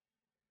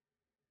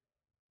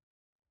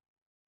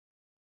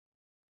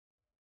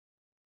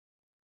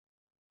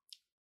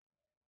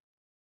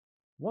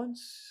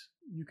 Once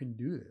you can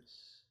do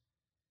this,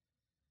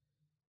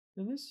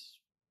 and this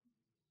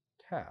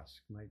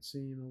task might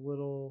seem a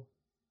little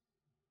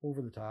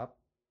over the top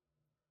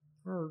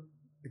or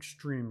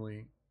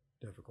extremely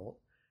difficult,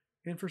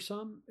 and for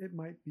some it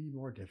might be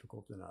more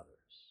difficult than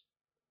others.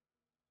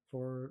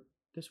 For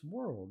this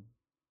world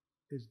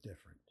is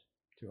different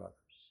to others.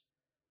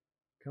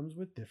 It comes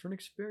with different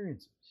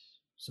experiences,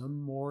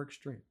 some more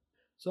extreme,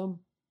 some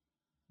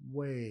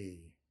way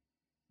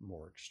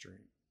more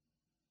extreme.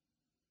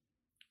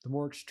 The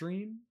more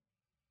extreme,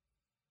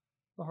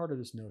 the harder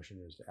this notion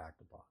is to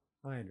act upon.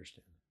 I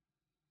understand.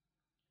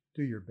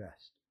 Do your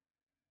best.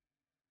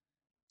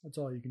 That's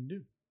all you can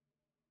do.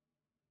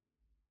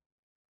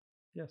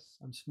 Yes,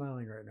 I'm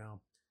smiling right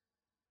now.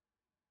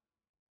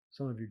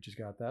 Some of you just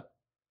got that.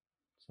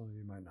 Some of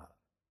you might not.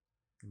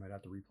 You might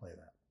have to replay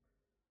that.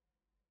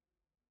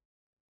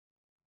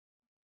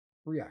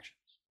 Reactions.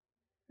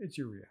 It's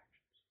your reactions.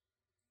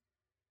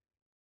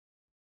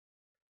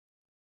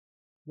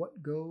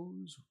 What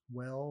goes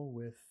well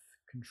with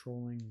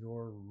controlling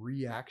your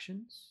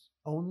reactions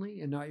only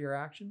and not your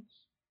actions?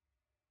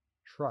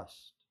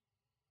 Trust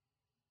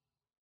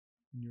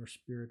in your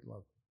spirit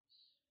loved ones.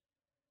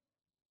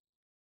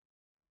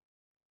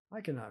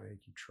 I cannot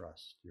make you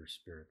trust your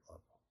spirit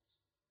loved ones,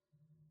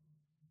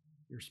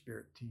 your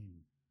spirit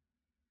team.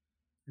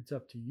 It's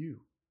up to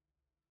you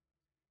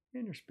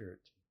and your spirit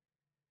team.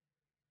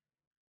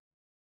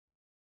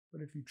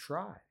 But if you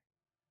try,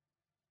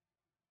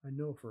 I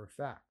know for a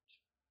fact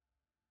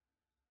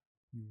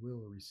you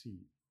will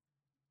receive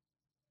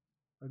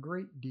a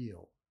great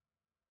deal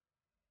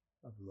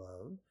of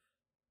love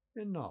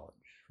and knowledge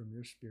from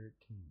your spirit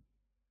team.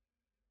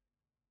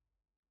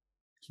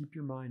 Keep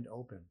your mind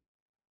open.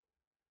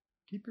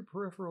 Keep your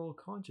peripheral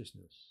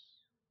consciousness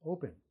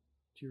open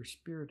to your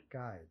spirit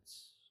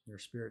guides, your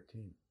spirit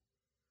team.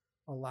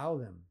 Allow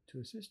them to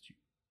assist you.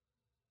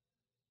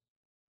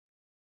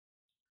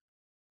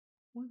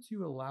 Once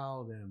you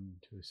allow them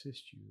to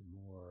assist you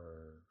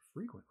more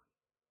frequently,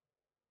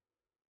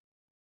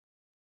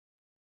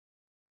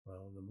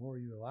 well, the more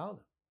you allow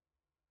them,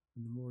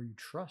 and the more you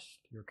trust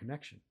your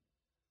connection,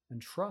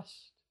 and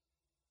trust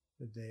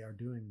that they are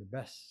doing the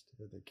best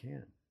that they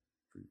can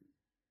for you,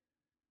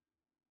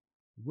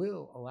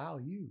 will allow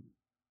you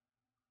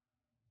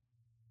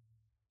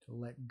to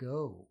let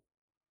go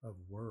of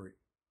worry.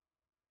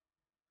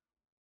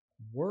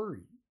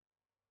 Worry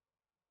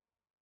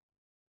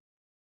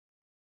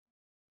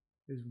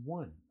is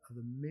one of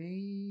the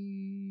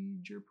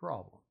major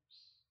problems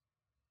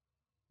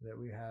that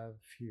we have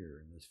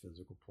here in this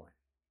physical plane.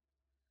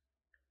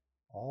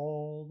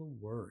 All the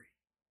worry.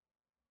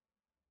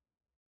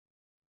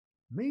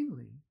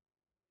 Mainly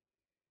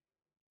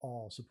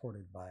all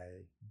supported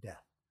by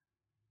death.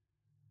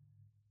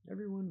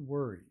 Everyone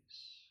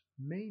worries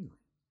mainly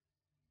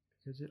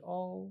because it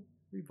all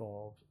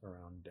revolves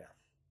around death.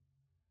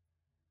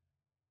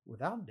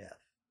 Without death,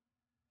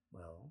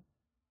 well,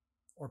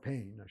 or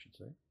pain, I should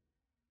say,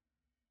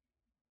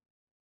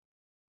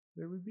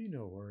 there would be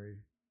no worry.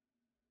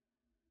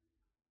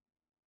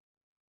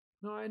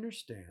 Now, I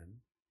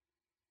understand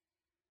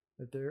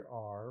that there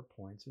are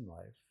points in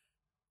life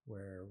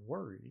where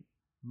worry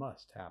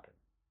must happen.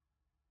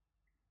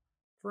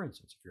 For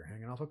instance, if you're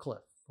hanging off a cliff,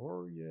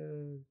 or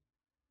you're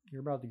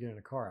about to get in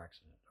a car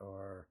accident,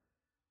 or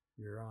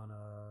you're on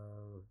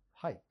a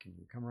hike and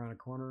you come around a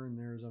corner and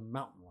there's a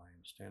mountain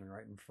lion standing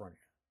right in front of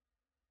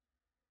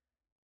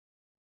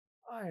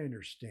you. I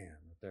understand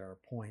that there are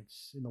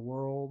points in the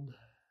world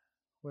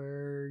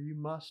where you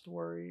must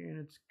worry and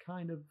it's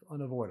kind of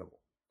unavoidable.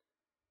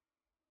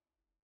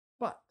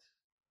 But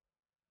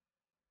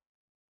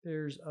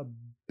there's a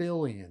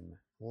billion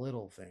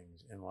little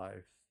things in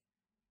life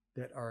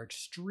that are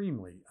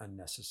extremely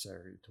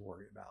unnecessary to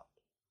worry about.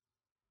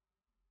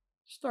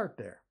 Start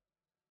there.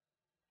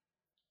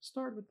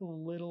 Start with the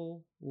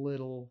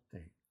little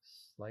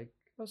things, like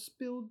a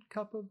spilled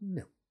cup of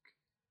milk,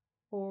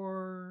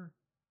 or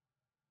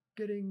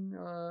getting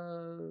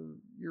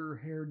your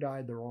hair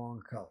dyed the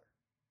wrong color,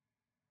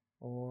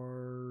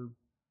 or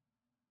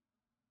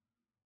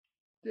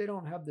they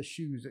don't have the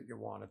shoes that you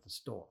want at the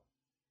store,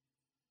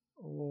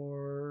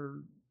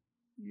 or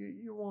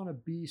you want to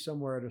be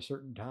somewhere at a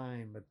certain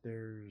time, but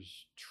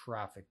there's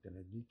traffic and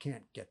you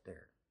can't get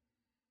there.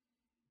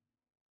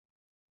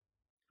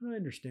 I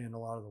understand a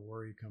lot of the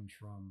worry comes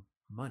from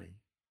money.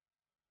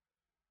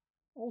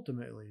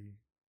 Ultimately,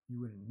 you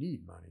wouldn't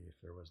need money if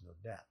there was no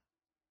death.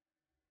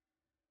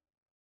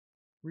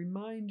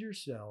 Remind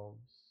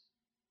yourselves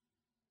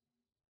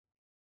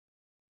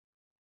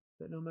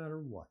that no matter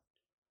what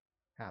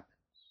happens,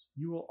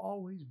 you will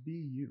always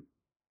be you.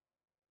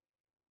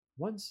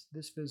 Once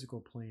this physical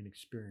plane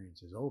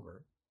experience is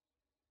over,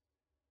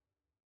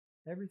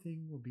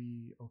 everything will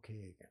be okay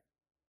again.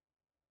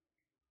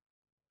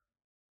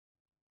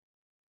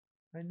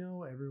 I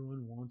know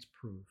everyone wants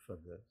proof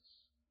of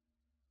this,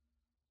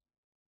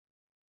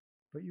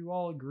 but you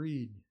all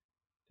agreed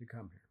to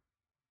come here,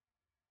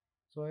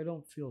 so I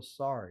don't feel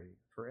sorry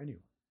for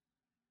anyone.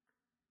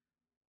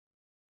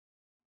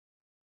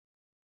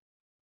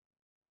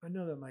 I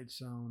know that might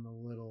sound a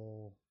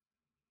little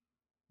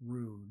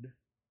rude,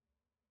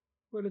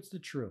 but it's the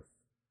truth.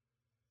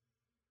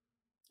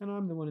 And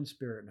I'm the one in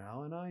spirit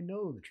now, and I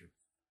know the truth,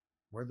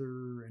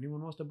 whether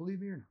anyone wants to believe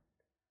me or not.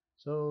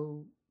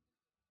 So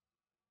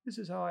this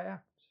is how I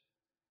act.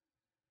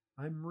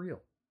 I'm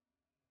real.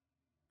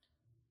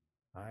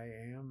 I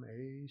am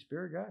a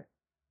spirit guide.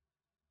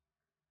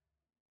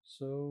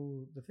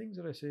 So the things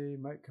that I say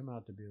might come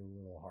out to be a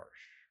little harsh,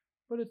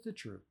 but it's the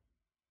truth.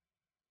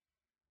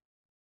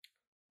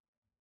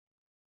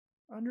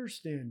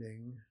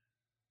 Understanding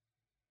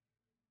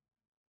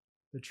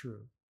the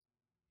truth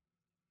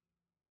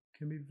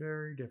can be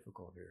very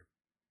difficult here.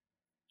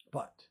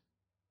 But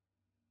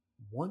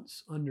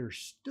once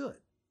understood,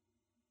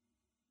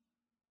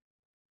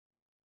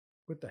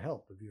 with the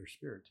help of your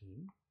spirit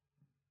team,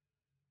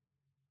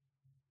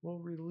 will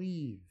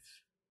relieve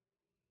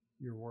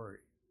your worry,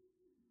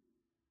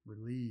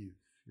 relieve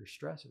your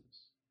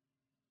stresses.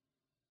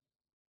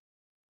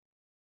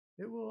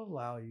 It will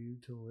allow you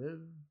to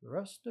live the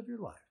rest of your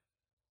life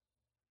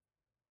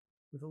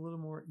with a little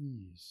more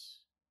ease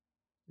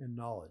and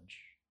knowledge.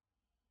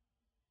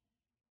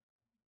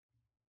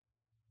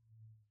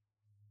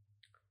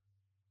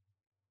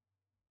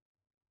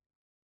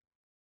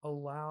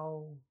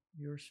 Allow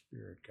your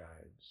spirit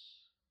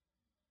guides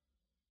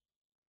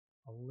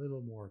a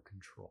little more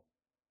control.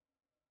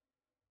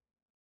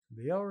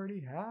 They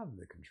already have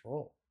the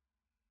control,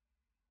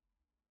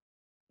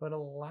 but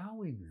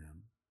allowing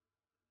them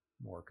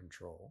more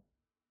control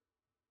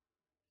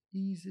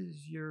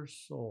eases your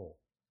soul.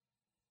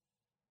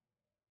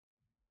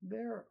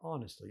 They're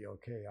honestly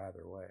okay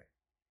either way.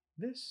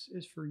 This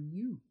is for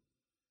you.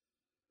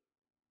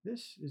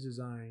 This is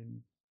designed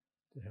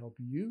to help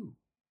you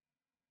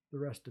the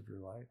rest of your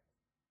life.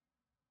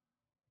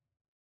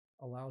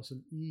 Allow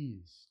some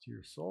ease to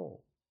your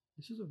soul.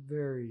 This is a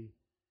very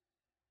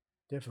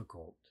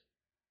difficult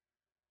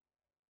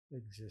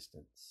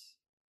existence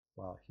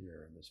while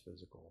here in this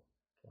physical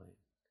plane.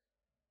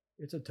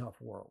 It's a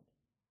tough world.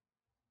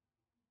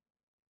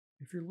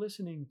 If you're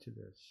listening to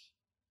this,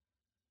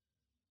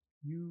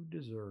 you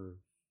deserve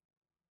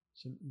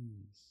some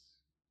ease.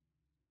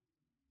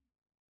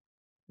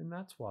 And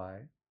that's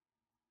why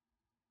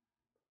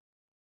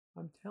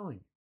I'm telling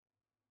you,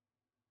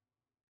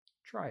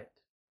 try it.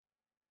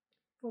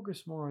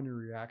 Focus more on your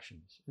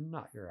reactions and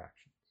not your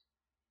actions.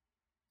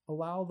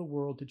 Allow the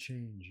world to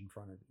change in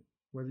front of you,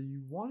 whether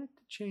you want it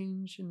to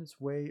change in its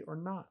way or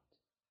not.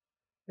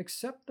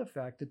 Accept the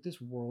fact that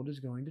this world is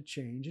going to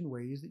change in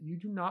ways that you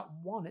do not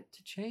want it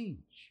to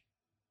change.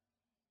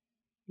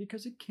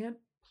 Because it can't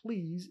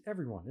please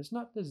everyone. It's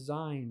not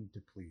designed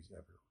to please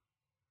everyone.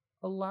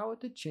 Allow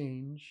it to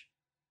change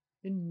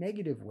in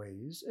negative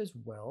ways as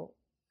well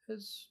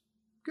as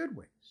good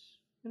ways.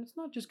 And it's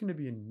not just going to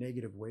be a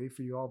negative way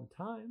for you all the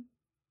time.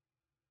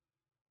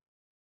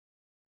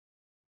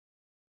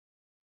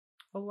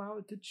 Allow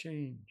it to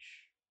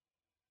change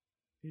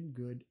in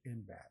good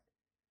and bad.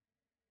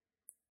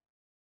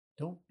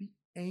 Don't be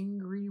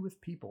angry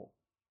with people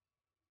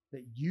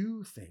that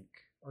you think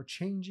are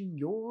changing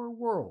your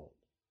world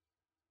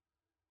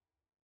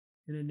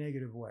in a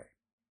negative way.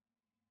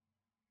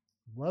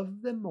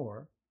 Love them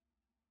more.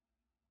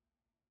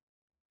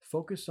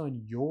 Focus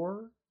on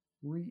your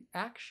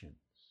reactions.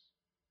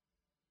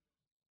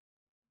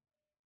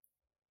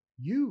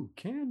 You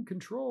can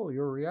control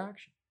your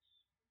reactions.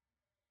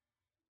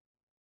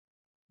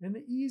 And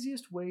the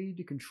easiest way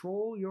to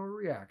control your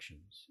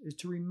reactions is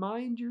to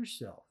remind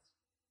yourself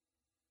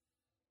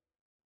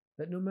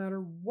that no matter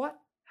what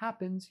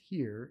happens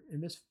here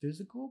in this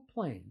physical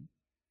plane,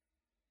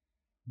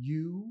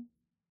 you,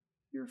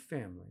 your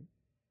family,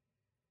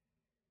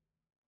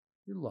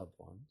 your loved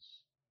ones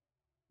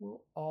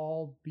will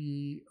all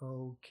be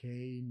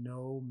okay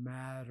no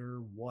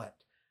matter what.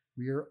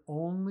 You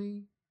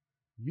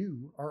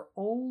are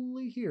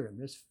only here in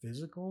this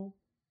physical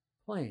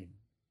plane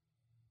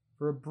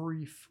for a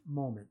brief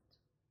moment.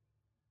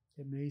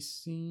 It may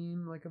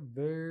seem like a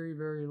very,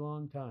 very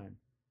long time,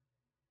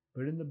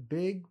 but in the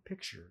big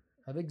picture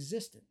of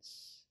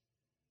existence,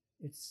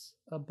 it's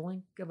a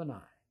blink of an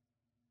eye.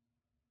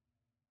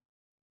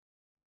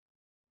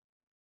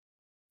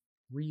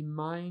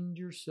 Remind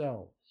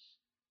yourselves,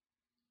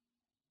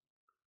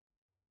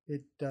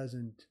 it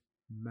doesn't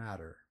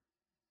matter.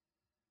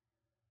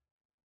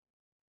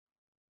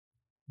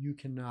 You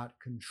cannot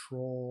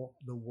control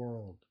the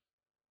world.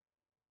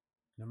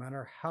 No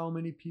matter how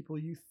many people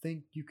you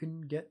think you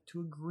can get to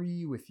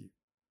agree with you.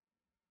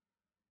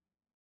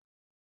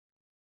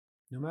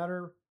 No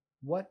matter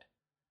what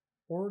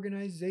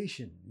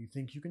organization you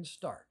think you can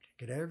start,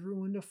 get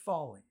everyone to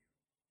follow you,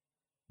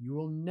 you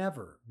will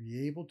never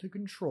be able to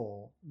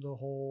control the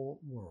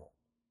whole world.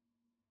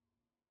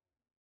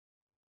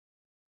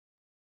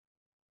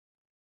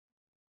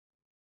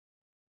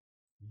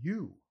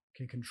 You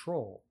can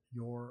control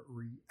your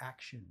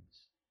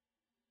reactions.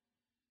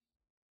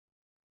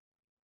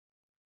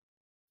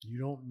 You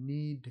don't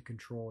need to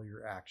control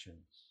your actions.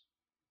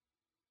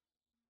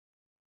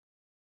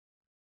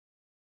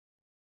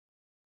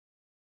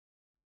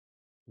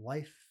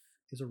 Life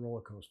is a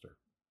roller coaster.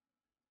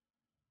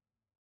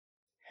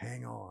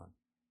 Hang on.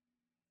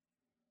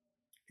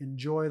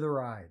 Enjoy the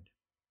ride.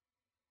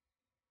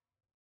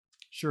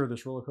 Sure,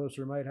 this roller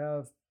coaster might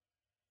have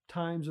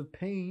times of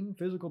pain,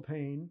 physical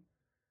pain,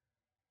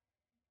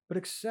 but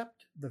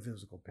accept the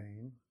physical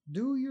pain.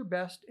 Do your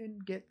best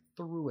and get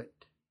through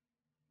it.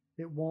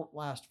 It won't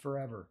last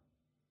forever.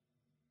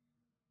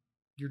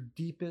 Your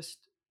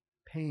deepest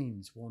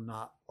pains will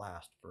not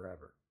last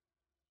forever.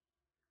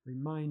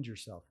 Remind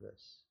yourself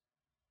this.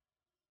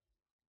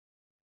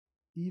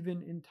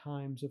 Even in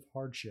times of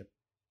hardship.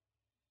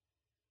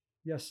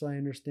 Yes, I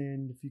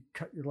understand if you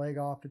cut your leg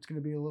off, it's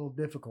going to be a little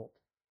difficult.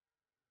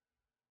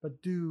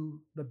 But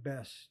do the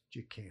best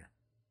you can.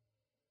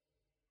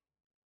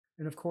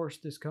 And of course,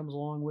 this comes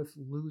along with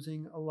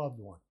losing a loved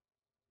one.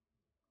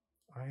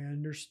 I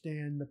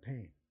understand the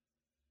pain.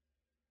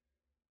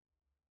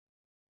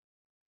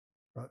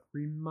 But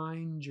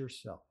remind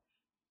yourself,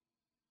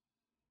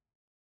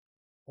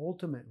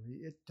 ultimately,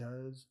 it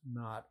does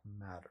not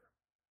matter.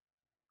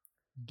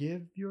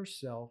 Give your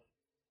soul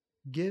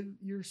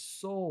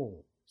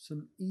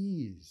some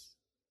ease.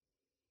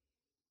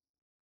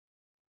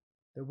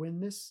 That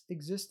when this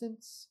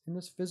existence in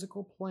this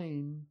physical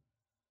plane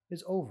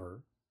is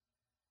over,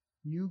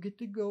 you get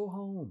to go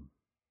home.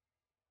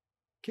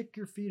 Kick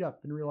your feet up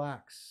and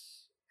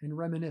relax and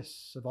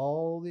reminisce of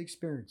all the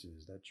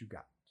experiences that you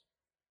got.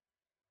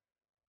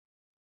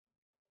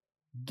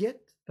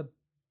 Get the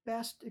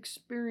best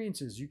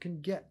experiences you can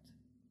get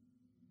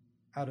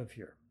out of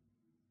here.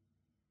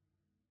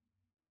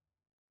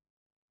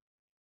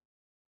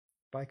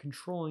 By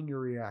controlling your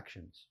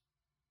reactions.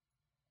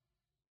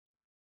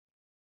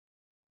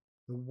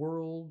 The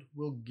world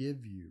will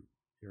give you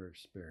your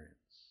experience.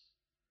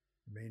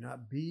 It may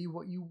not be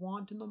what you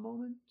want in the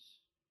moment,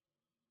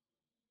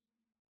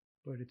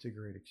 but it's a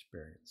great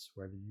experience,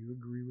 whether you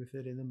agree with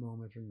it in the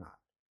moment or not.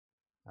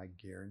 I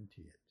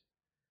guarantee it.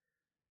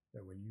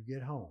 That when you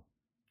get home,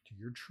 to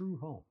your true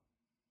home,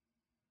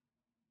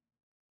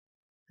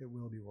 it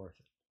will be worth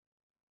it.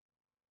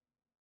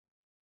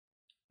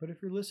 But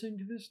if you're listening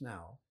to this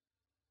now,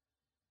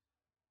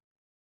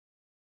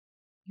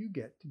 you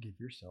get to give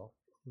yourself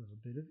a little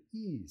bit of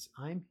ease.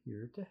 I'm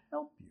here to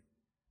help you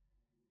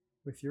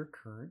with your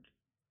current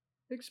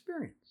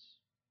experience.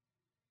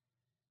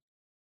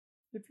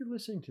 If you're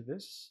listening to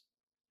this,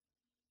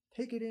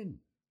 take it in.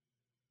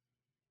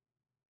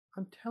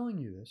 I'm telling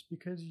you this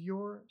because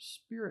your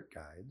spirit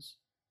guides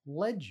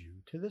led you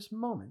to this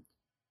moment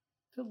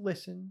to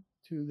listen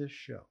to this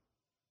show.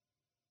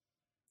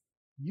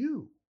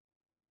 You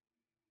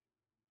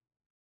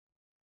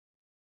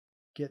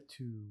get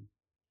to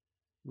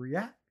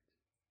react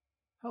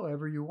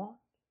however you want.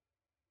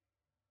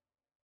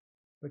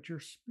 But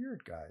your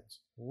spirit guides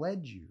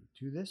led you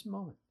to this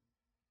moment.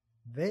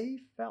 They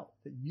felt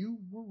that you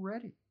were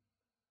ready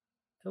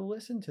to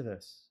listen to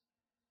this.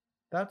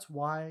 That's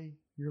why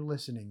you're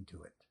listening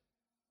to it.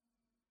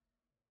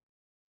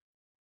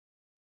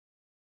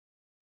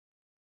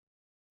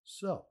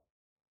 So,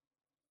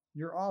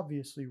 you're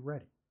obviously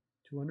ready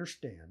to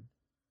understand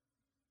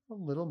a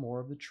little more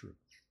of the truth.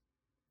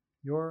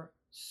 Your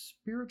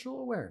spiritual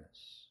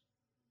awareness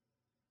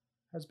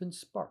has been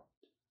sparked.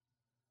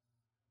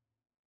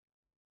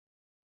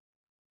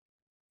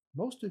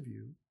 Most of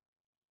you,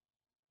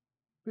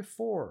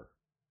 before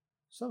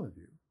some of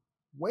you,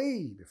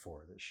 way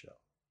before this show,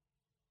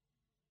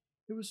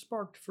 it was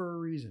sparked for a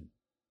reason.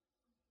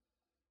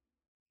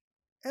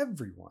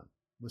 Everyone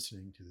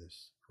listening to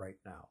this right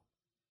now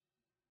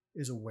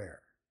is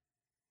aware,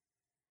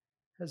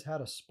 has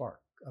had a spark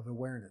of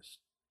awareness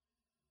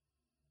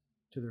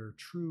to their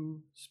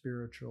true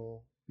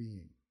spiritual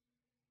being.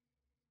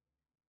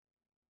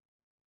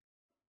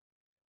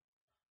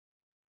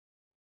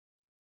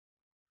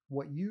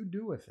 What you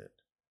do with it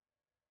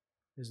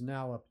is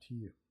now up to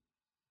you.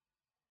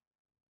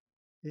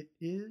 It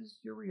is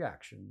your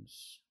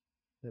reactions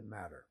that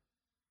matter.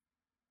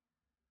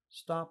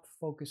 Stop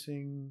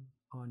focusing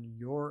on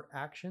your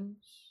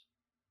actions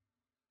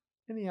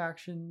and the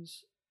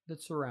actions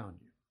that surround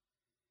you.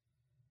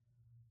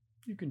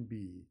 You can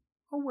be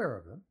aware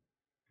of them,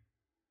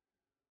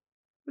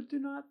 but do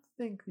not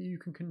think that you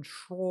can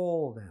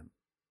control them.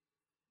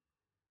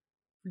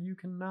 For you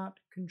cannot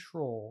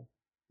control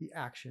the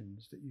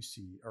actions that you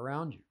see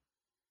around you.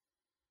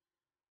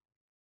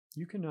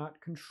 You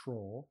cannot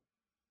control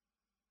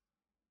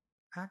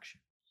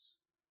actions.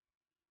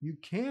 You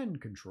can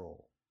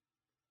control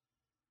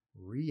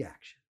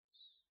reactions.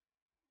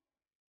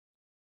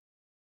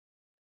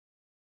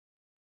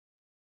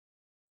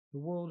 The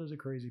world is a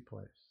crazy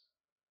place.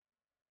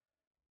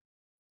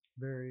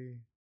 Very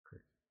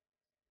crazy.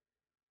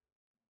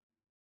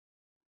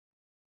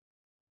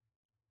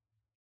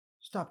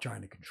 Stop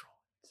trying to control it.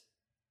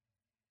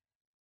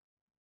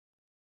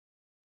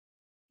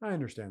 I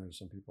understand there's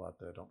some people out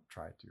there that don't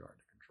try too hard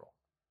to control.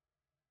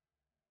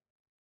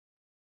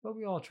 But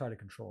we all try to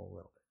control a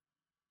little bit.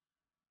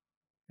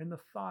 And the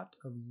thought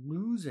of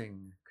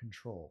losing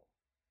control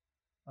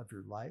of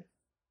your life,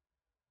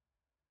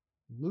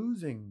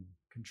 losing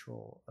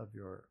control of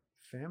your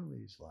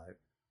family's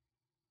life,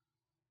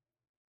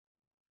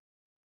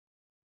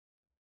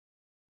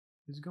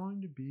 is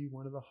going to be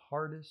one of the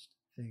hardest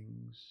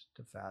things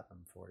to fathom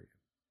for you.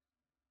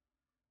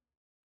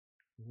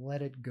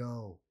 Let it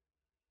go.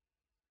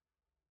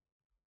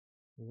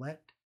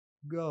 Let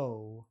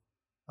go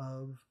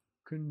of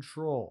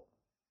control.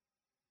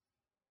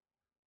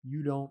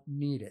 You don't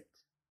need it.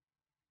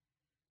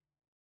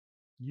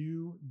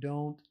 You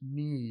don't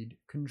need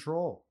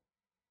control.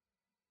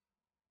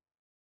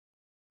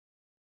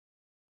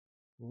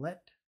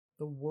 Let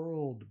the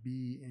world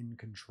be in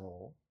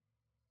control.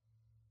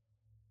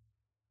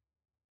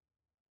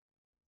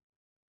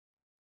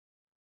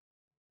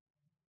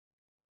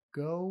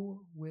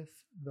 Go with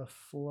the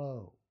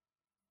flow.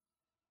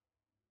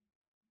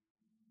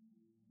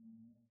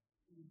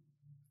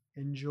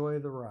 Enjoy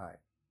the ride.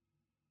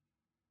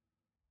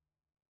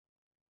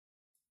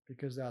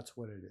 Because that's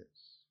what it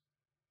is.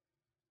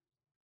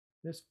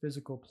 This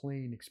physical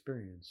plane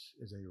experience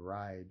is a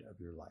ride of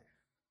your life.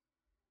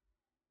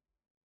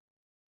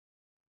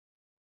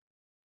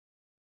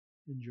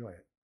 Enjoy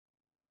it.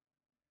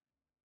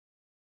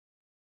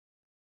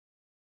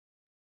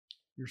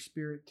 Your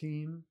spirit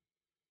team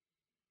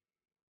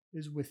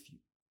is with you.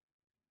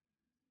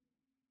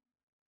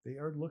 They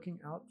are looking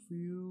out for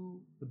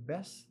you the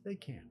best they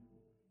can.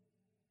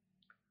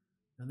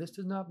 Now, this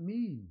does not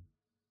mean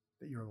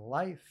that your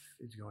life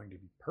is going to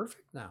be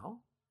perfect now,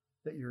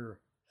 that you're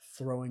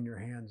throwing your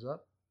hands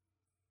up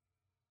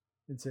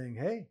and saying,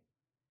 hey,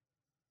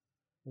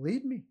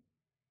 lead me.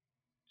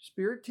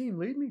 Spirit team,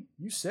 lead me.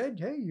 You said,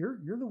 hey, you're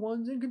the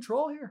ones in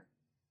control here.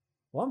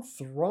 Well, I'm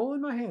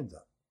throwing my hands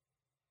up.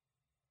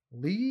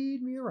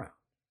 Lead me around.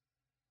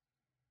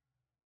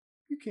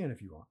 You can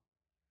if you want.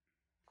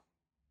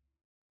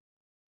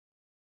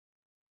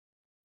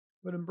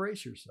 But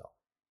embrace yourself.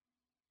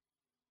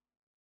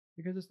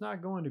 Because it's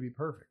not going to be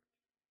perfect.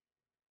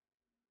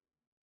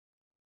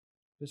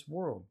 This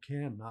world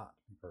cannot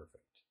be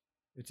perfect.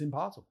 It's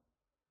impossible.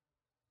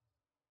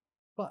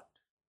 But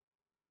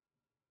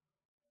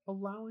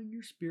allowing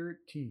your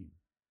spirit team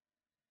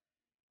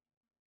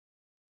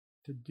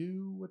to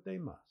do what they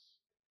must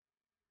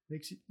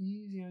makes it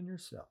easy on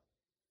yourself.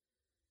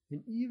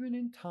 And even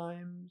in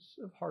times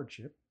of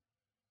hardship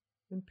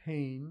and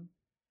pain,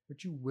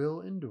 which you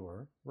will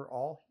endure, we're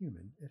all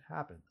human, it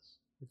happens.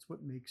 It's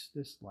what makes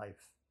this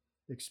life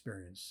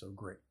experience so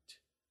great.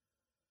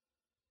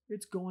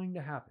 It's going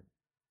to happen.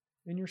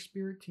 And your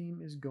spirit team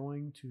is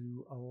going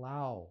to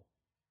allow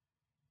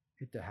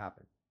it to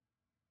happen.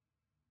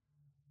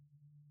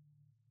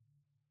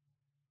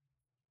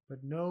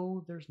 But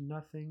know there's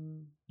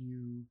nothing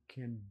you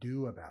can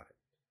do about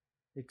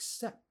it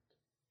except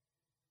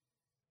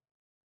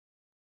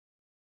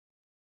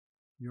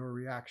your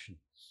reactions.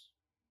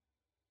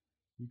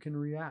 You can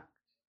react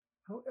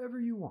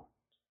however you want.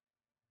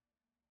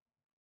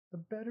 The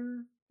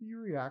better you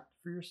react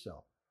for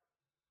yourself,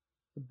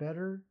 the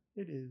better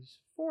it is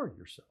for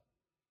yourself.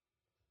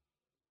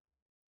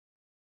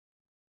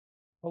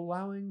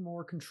 Allowing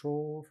more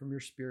control from your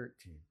spirit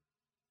team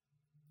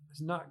is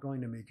not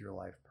going to make your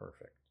life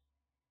perfect,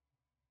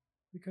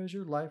 because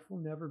your life will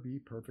never be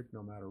perfect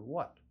no matter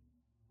what.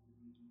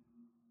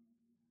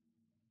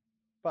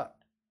 But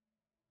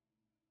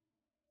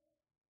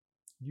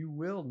you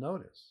will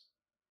notice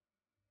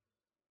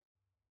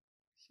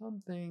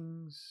some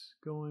things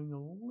going a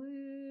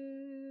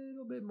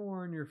little bit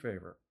more in your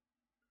favor.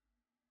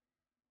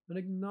 An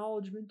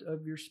acknowledgement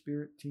of your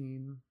spirit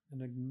team,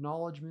 an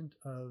acknowledgement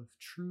of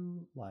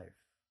true life.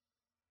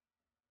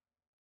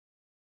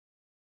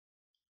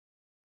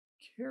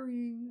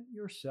 Carrying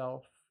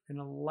yourself in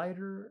a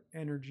lighter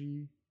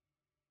energy,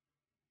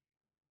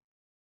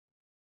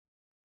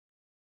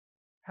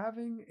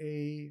 having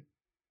a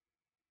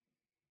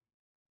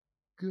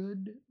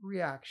good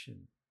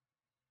reaction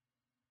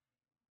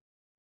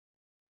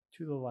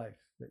to the life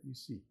that you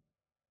see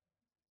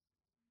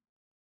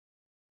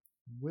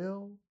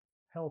will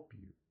help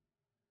you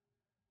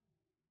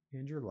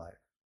and your life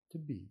to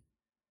be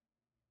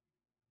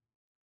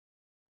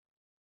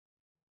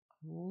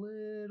a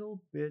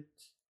little bit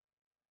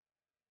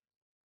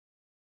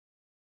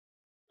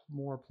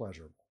more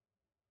pleasurable.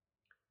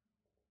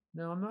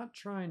 Now, I'm not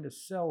trying to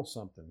sell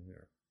something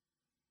here,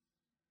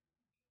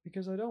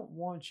 because I don't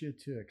want you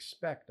to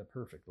expect a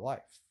perfect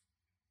life.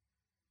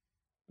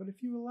 But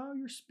if you allow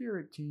your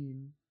spirit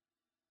team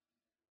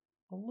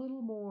a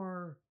little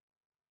more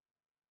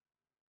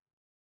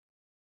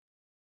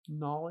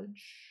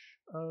knowledge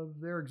of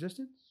their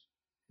existence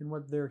and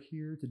what they're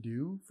here to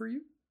do for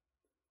you,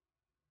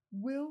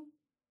 will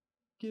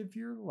give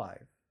your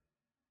life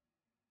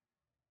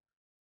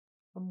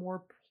a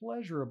more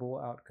pleasurable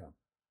outcome.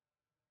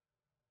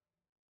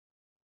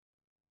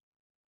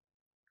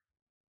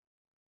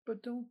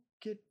 But don't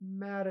get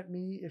mad at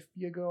me if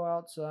you go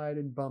outside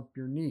and bump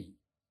your knee,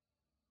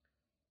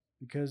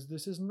 because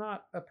this is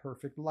not a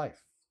perfect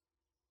life.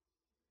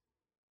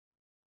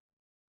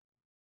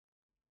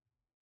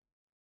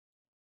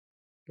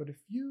 But if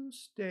you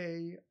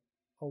stay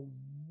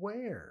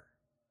aware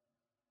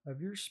of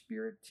your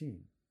spirit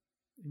team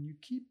and you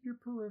keep your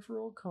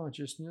peripheral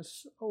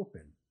consciousness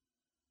open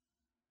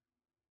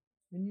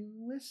and you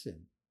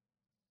listen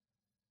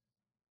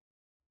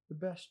the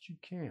best you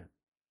can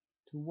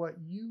to what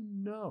you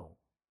know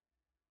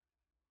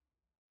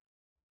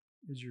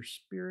is your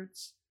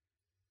spirit's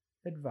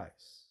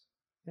advice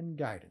and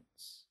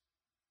guidance,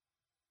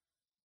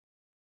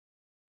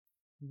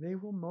 they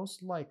will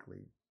most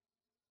likely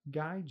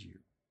guide you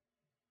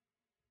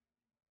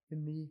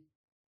in the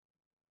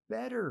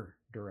better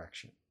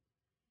direction.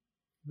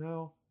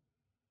 Now,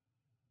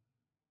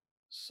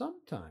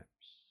 sometimes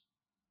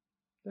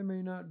there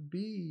may not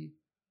be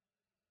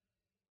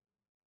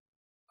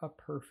a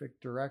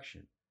perfect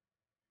direction.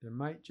 There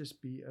might just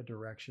be a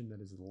direction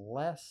that is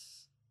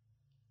less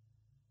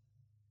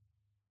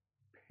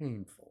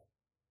painful,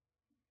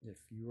 if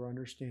you are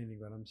understanding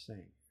what I'm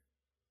saying.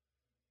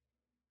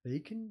 They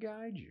can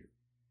guide you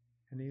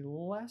in a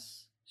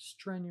less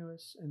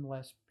strenuous and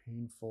less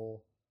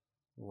painful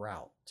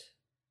route.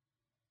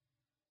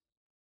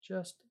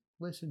 Just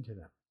listen to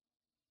them.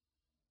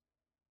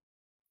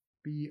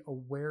 Be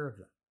aware of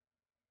them.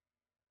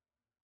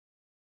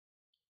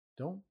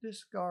 Don't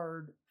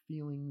discard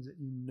feelings that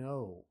you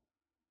know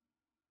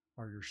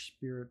are your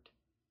spirit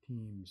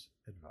team's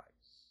advice.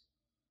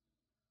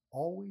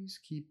 Always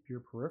keep your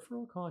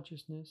peripheral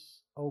consciousness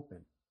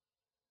open.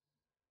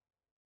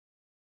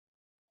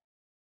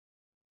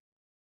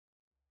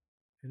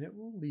 And it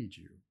will lead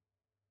you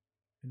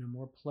in a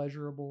more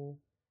pleasurable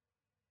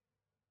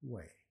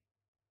way.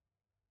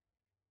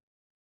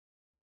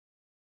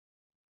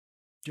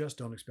 Just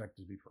don't expect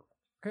it to be perfect,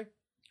 okay?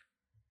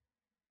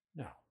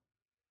 Now,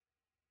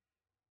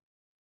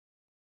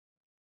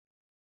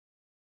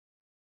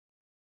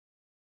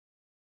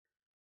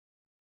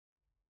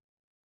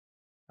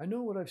 I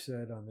know what I've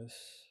said on this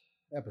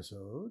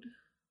episode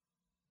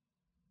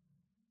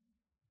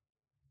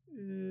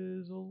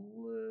is a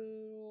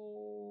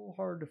little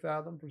hard to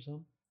fathom for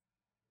some,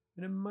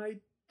 and it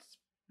might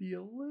be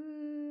a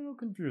little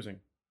confusing.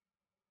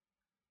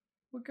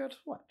 But guess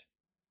what?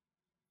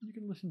 You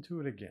can listen to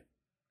it again.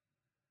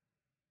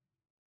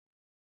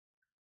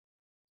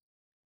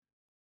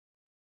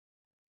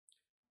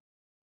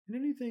 And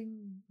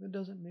anything that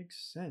doesn't make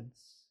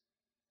sense,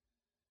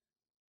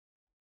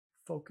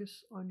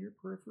 focus on your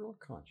peripheral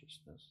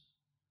consciousness.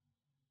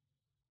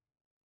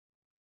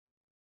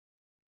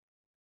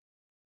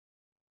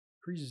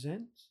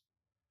 Present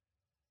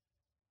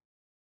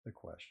the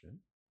question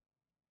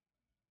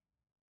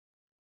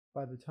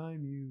by the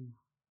time you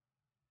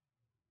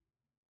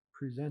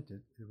present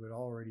it, it would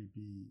already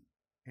be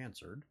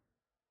answered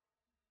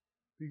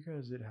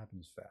because it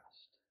happens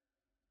fast.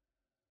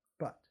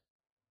 But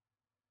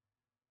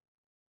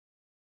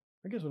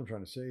I guess what I'm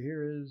trying to say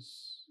here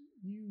is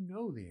you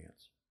know the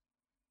answer.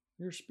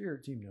 Your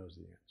spirit team knows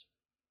the answer.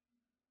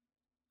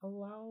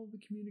 Allow the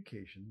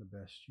communication the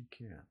best you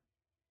can.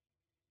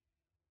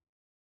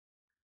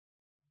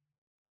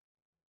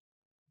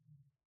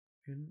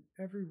 And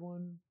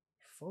everyone,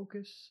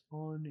 focus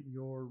on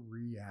your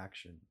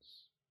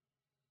reactions.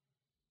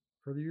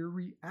 For your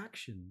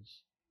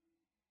reactions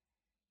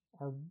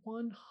are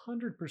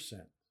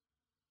 100%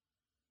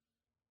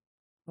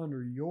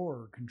 under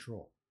your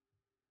control.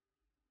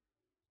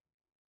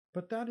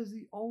 But that is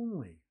the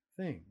only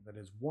thing that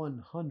is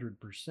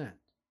 100%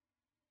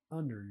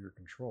 under your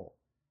control,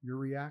 your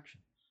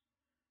reactions.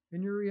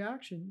 And your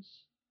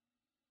reactions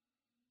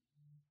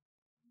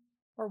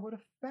are what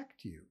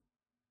affect you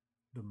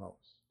the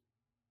most.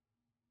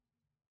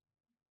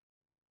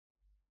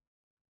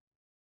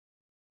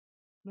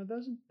 Now,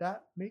 doesn't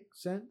that make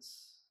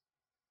sense?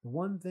 The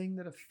one thing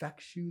that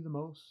affects you the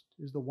most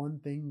is the one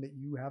thing that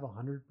you have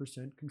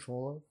 100%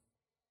 control of.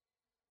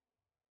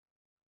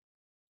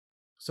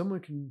 Someone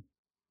can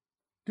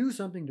do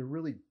something to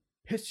really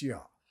piss you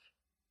off.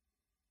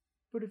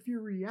 But if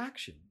your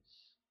reactions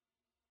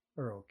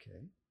are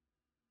okay,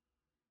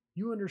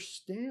 you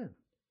understand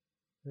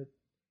that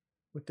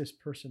what this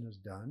person has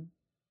done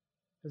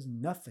has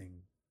nothing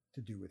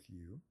to do with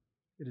you.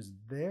 It is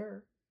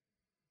their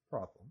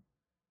problem.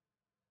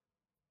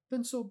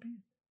 Then so be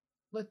it.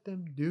 Let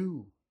them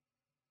do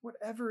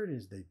whatever it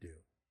is they do.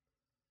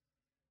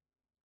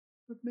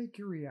 But make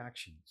your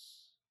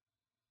reactions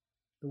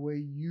the way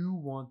you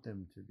want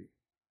them to be.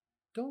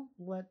 Don't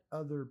let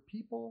other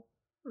people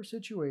or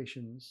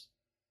situations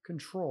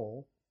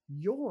control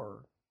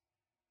your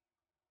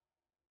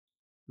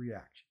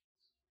reactions.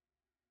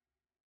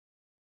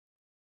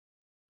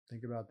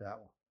 Think about that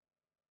one.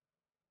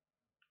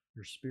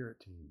 Your spirit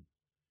team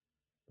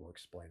will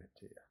explain it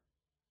to you.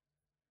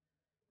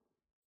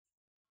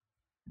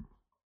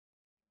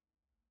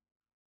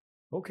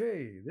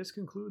 Okay, this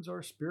concludes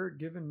our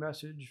spirit-given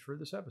message for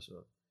this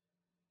episode.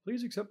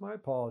 Please accept my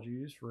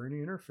apologies for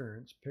any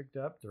interference picked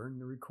up during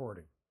the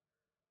recording.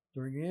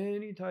 During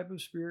any type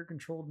of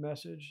spirit-controlled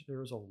message,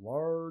 there is a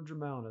large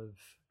amount of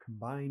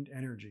combined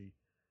energy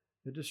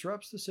that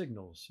disrupts the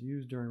signals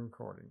used during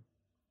recording.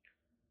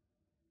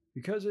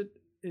 Because it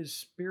is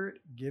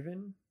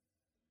spirit-given,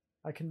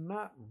 I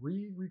cannot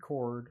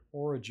re-record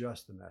or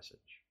adjust the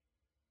message.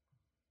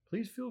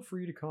 Please feel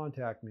free to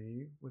contact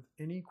me with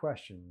any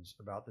questions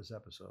about this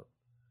episode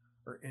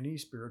or any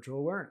spiritual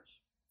awareness,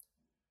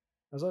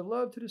 as I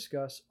love to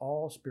discuss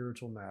all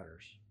spiritual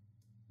matters.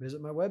 Visit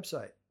my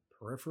website,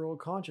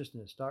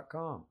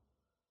 peripheralconsciousness.com,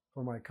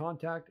 for my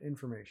contact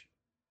information.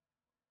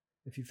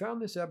 If you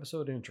found this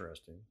episode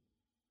interesting,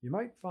 you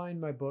might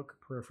find my book,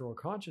 Peripheral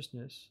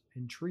Consciousness,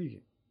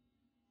 intriguing.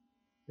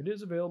 It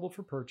is available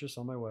for purchase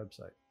on my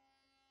website.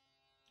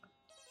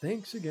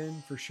 Thanks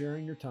again for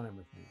sharing your time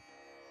with me,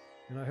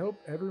 and I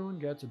hope everyone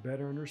gets a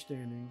better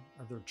understanding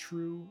of their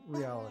true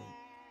reality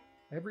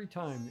every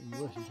time that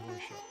you listen to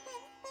this show.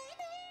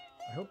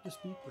 I hope to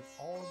speak with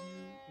all of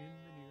you in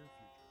the near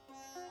future.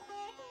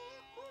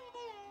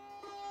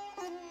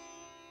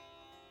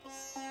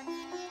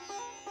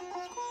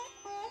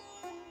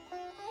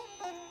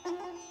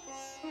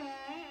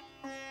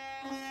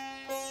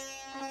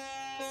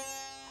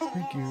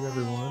 Thank you,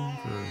 everyone,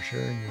 for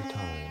sharing your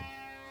time.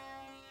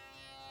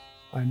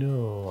 I know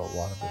a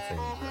lot of the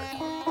things that I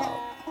talk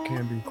about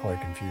can be quite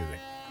confusing.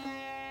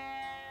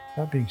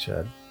 That being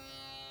said,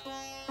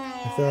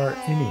 if there are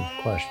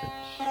any questions,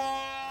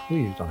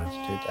 please don't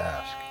hesitate to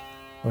ask.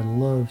 I'd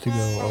love to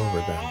go over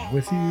them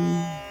with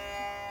you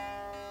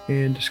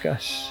and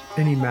discuss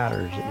any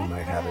matters that you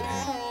might have at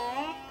hand.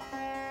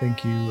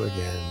 Thank you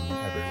again,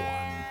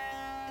 everyone.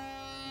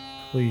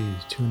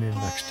 Please tune in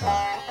next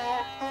time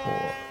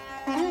for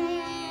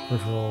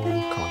Peripheral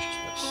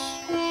Consciousness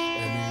with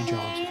Emmy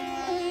Johnson.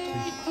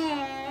 Thank you.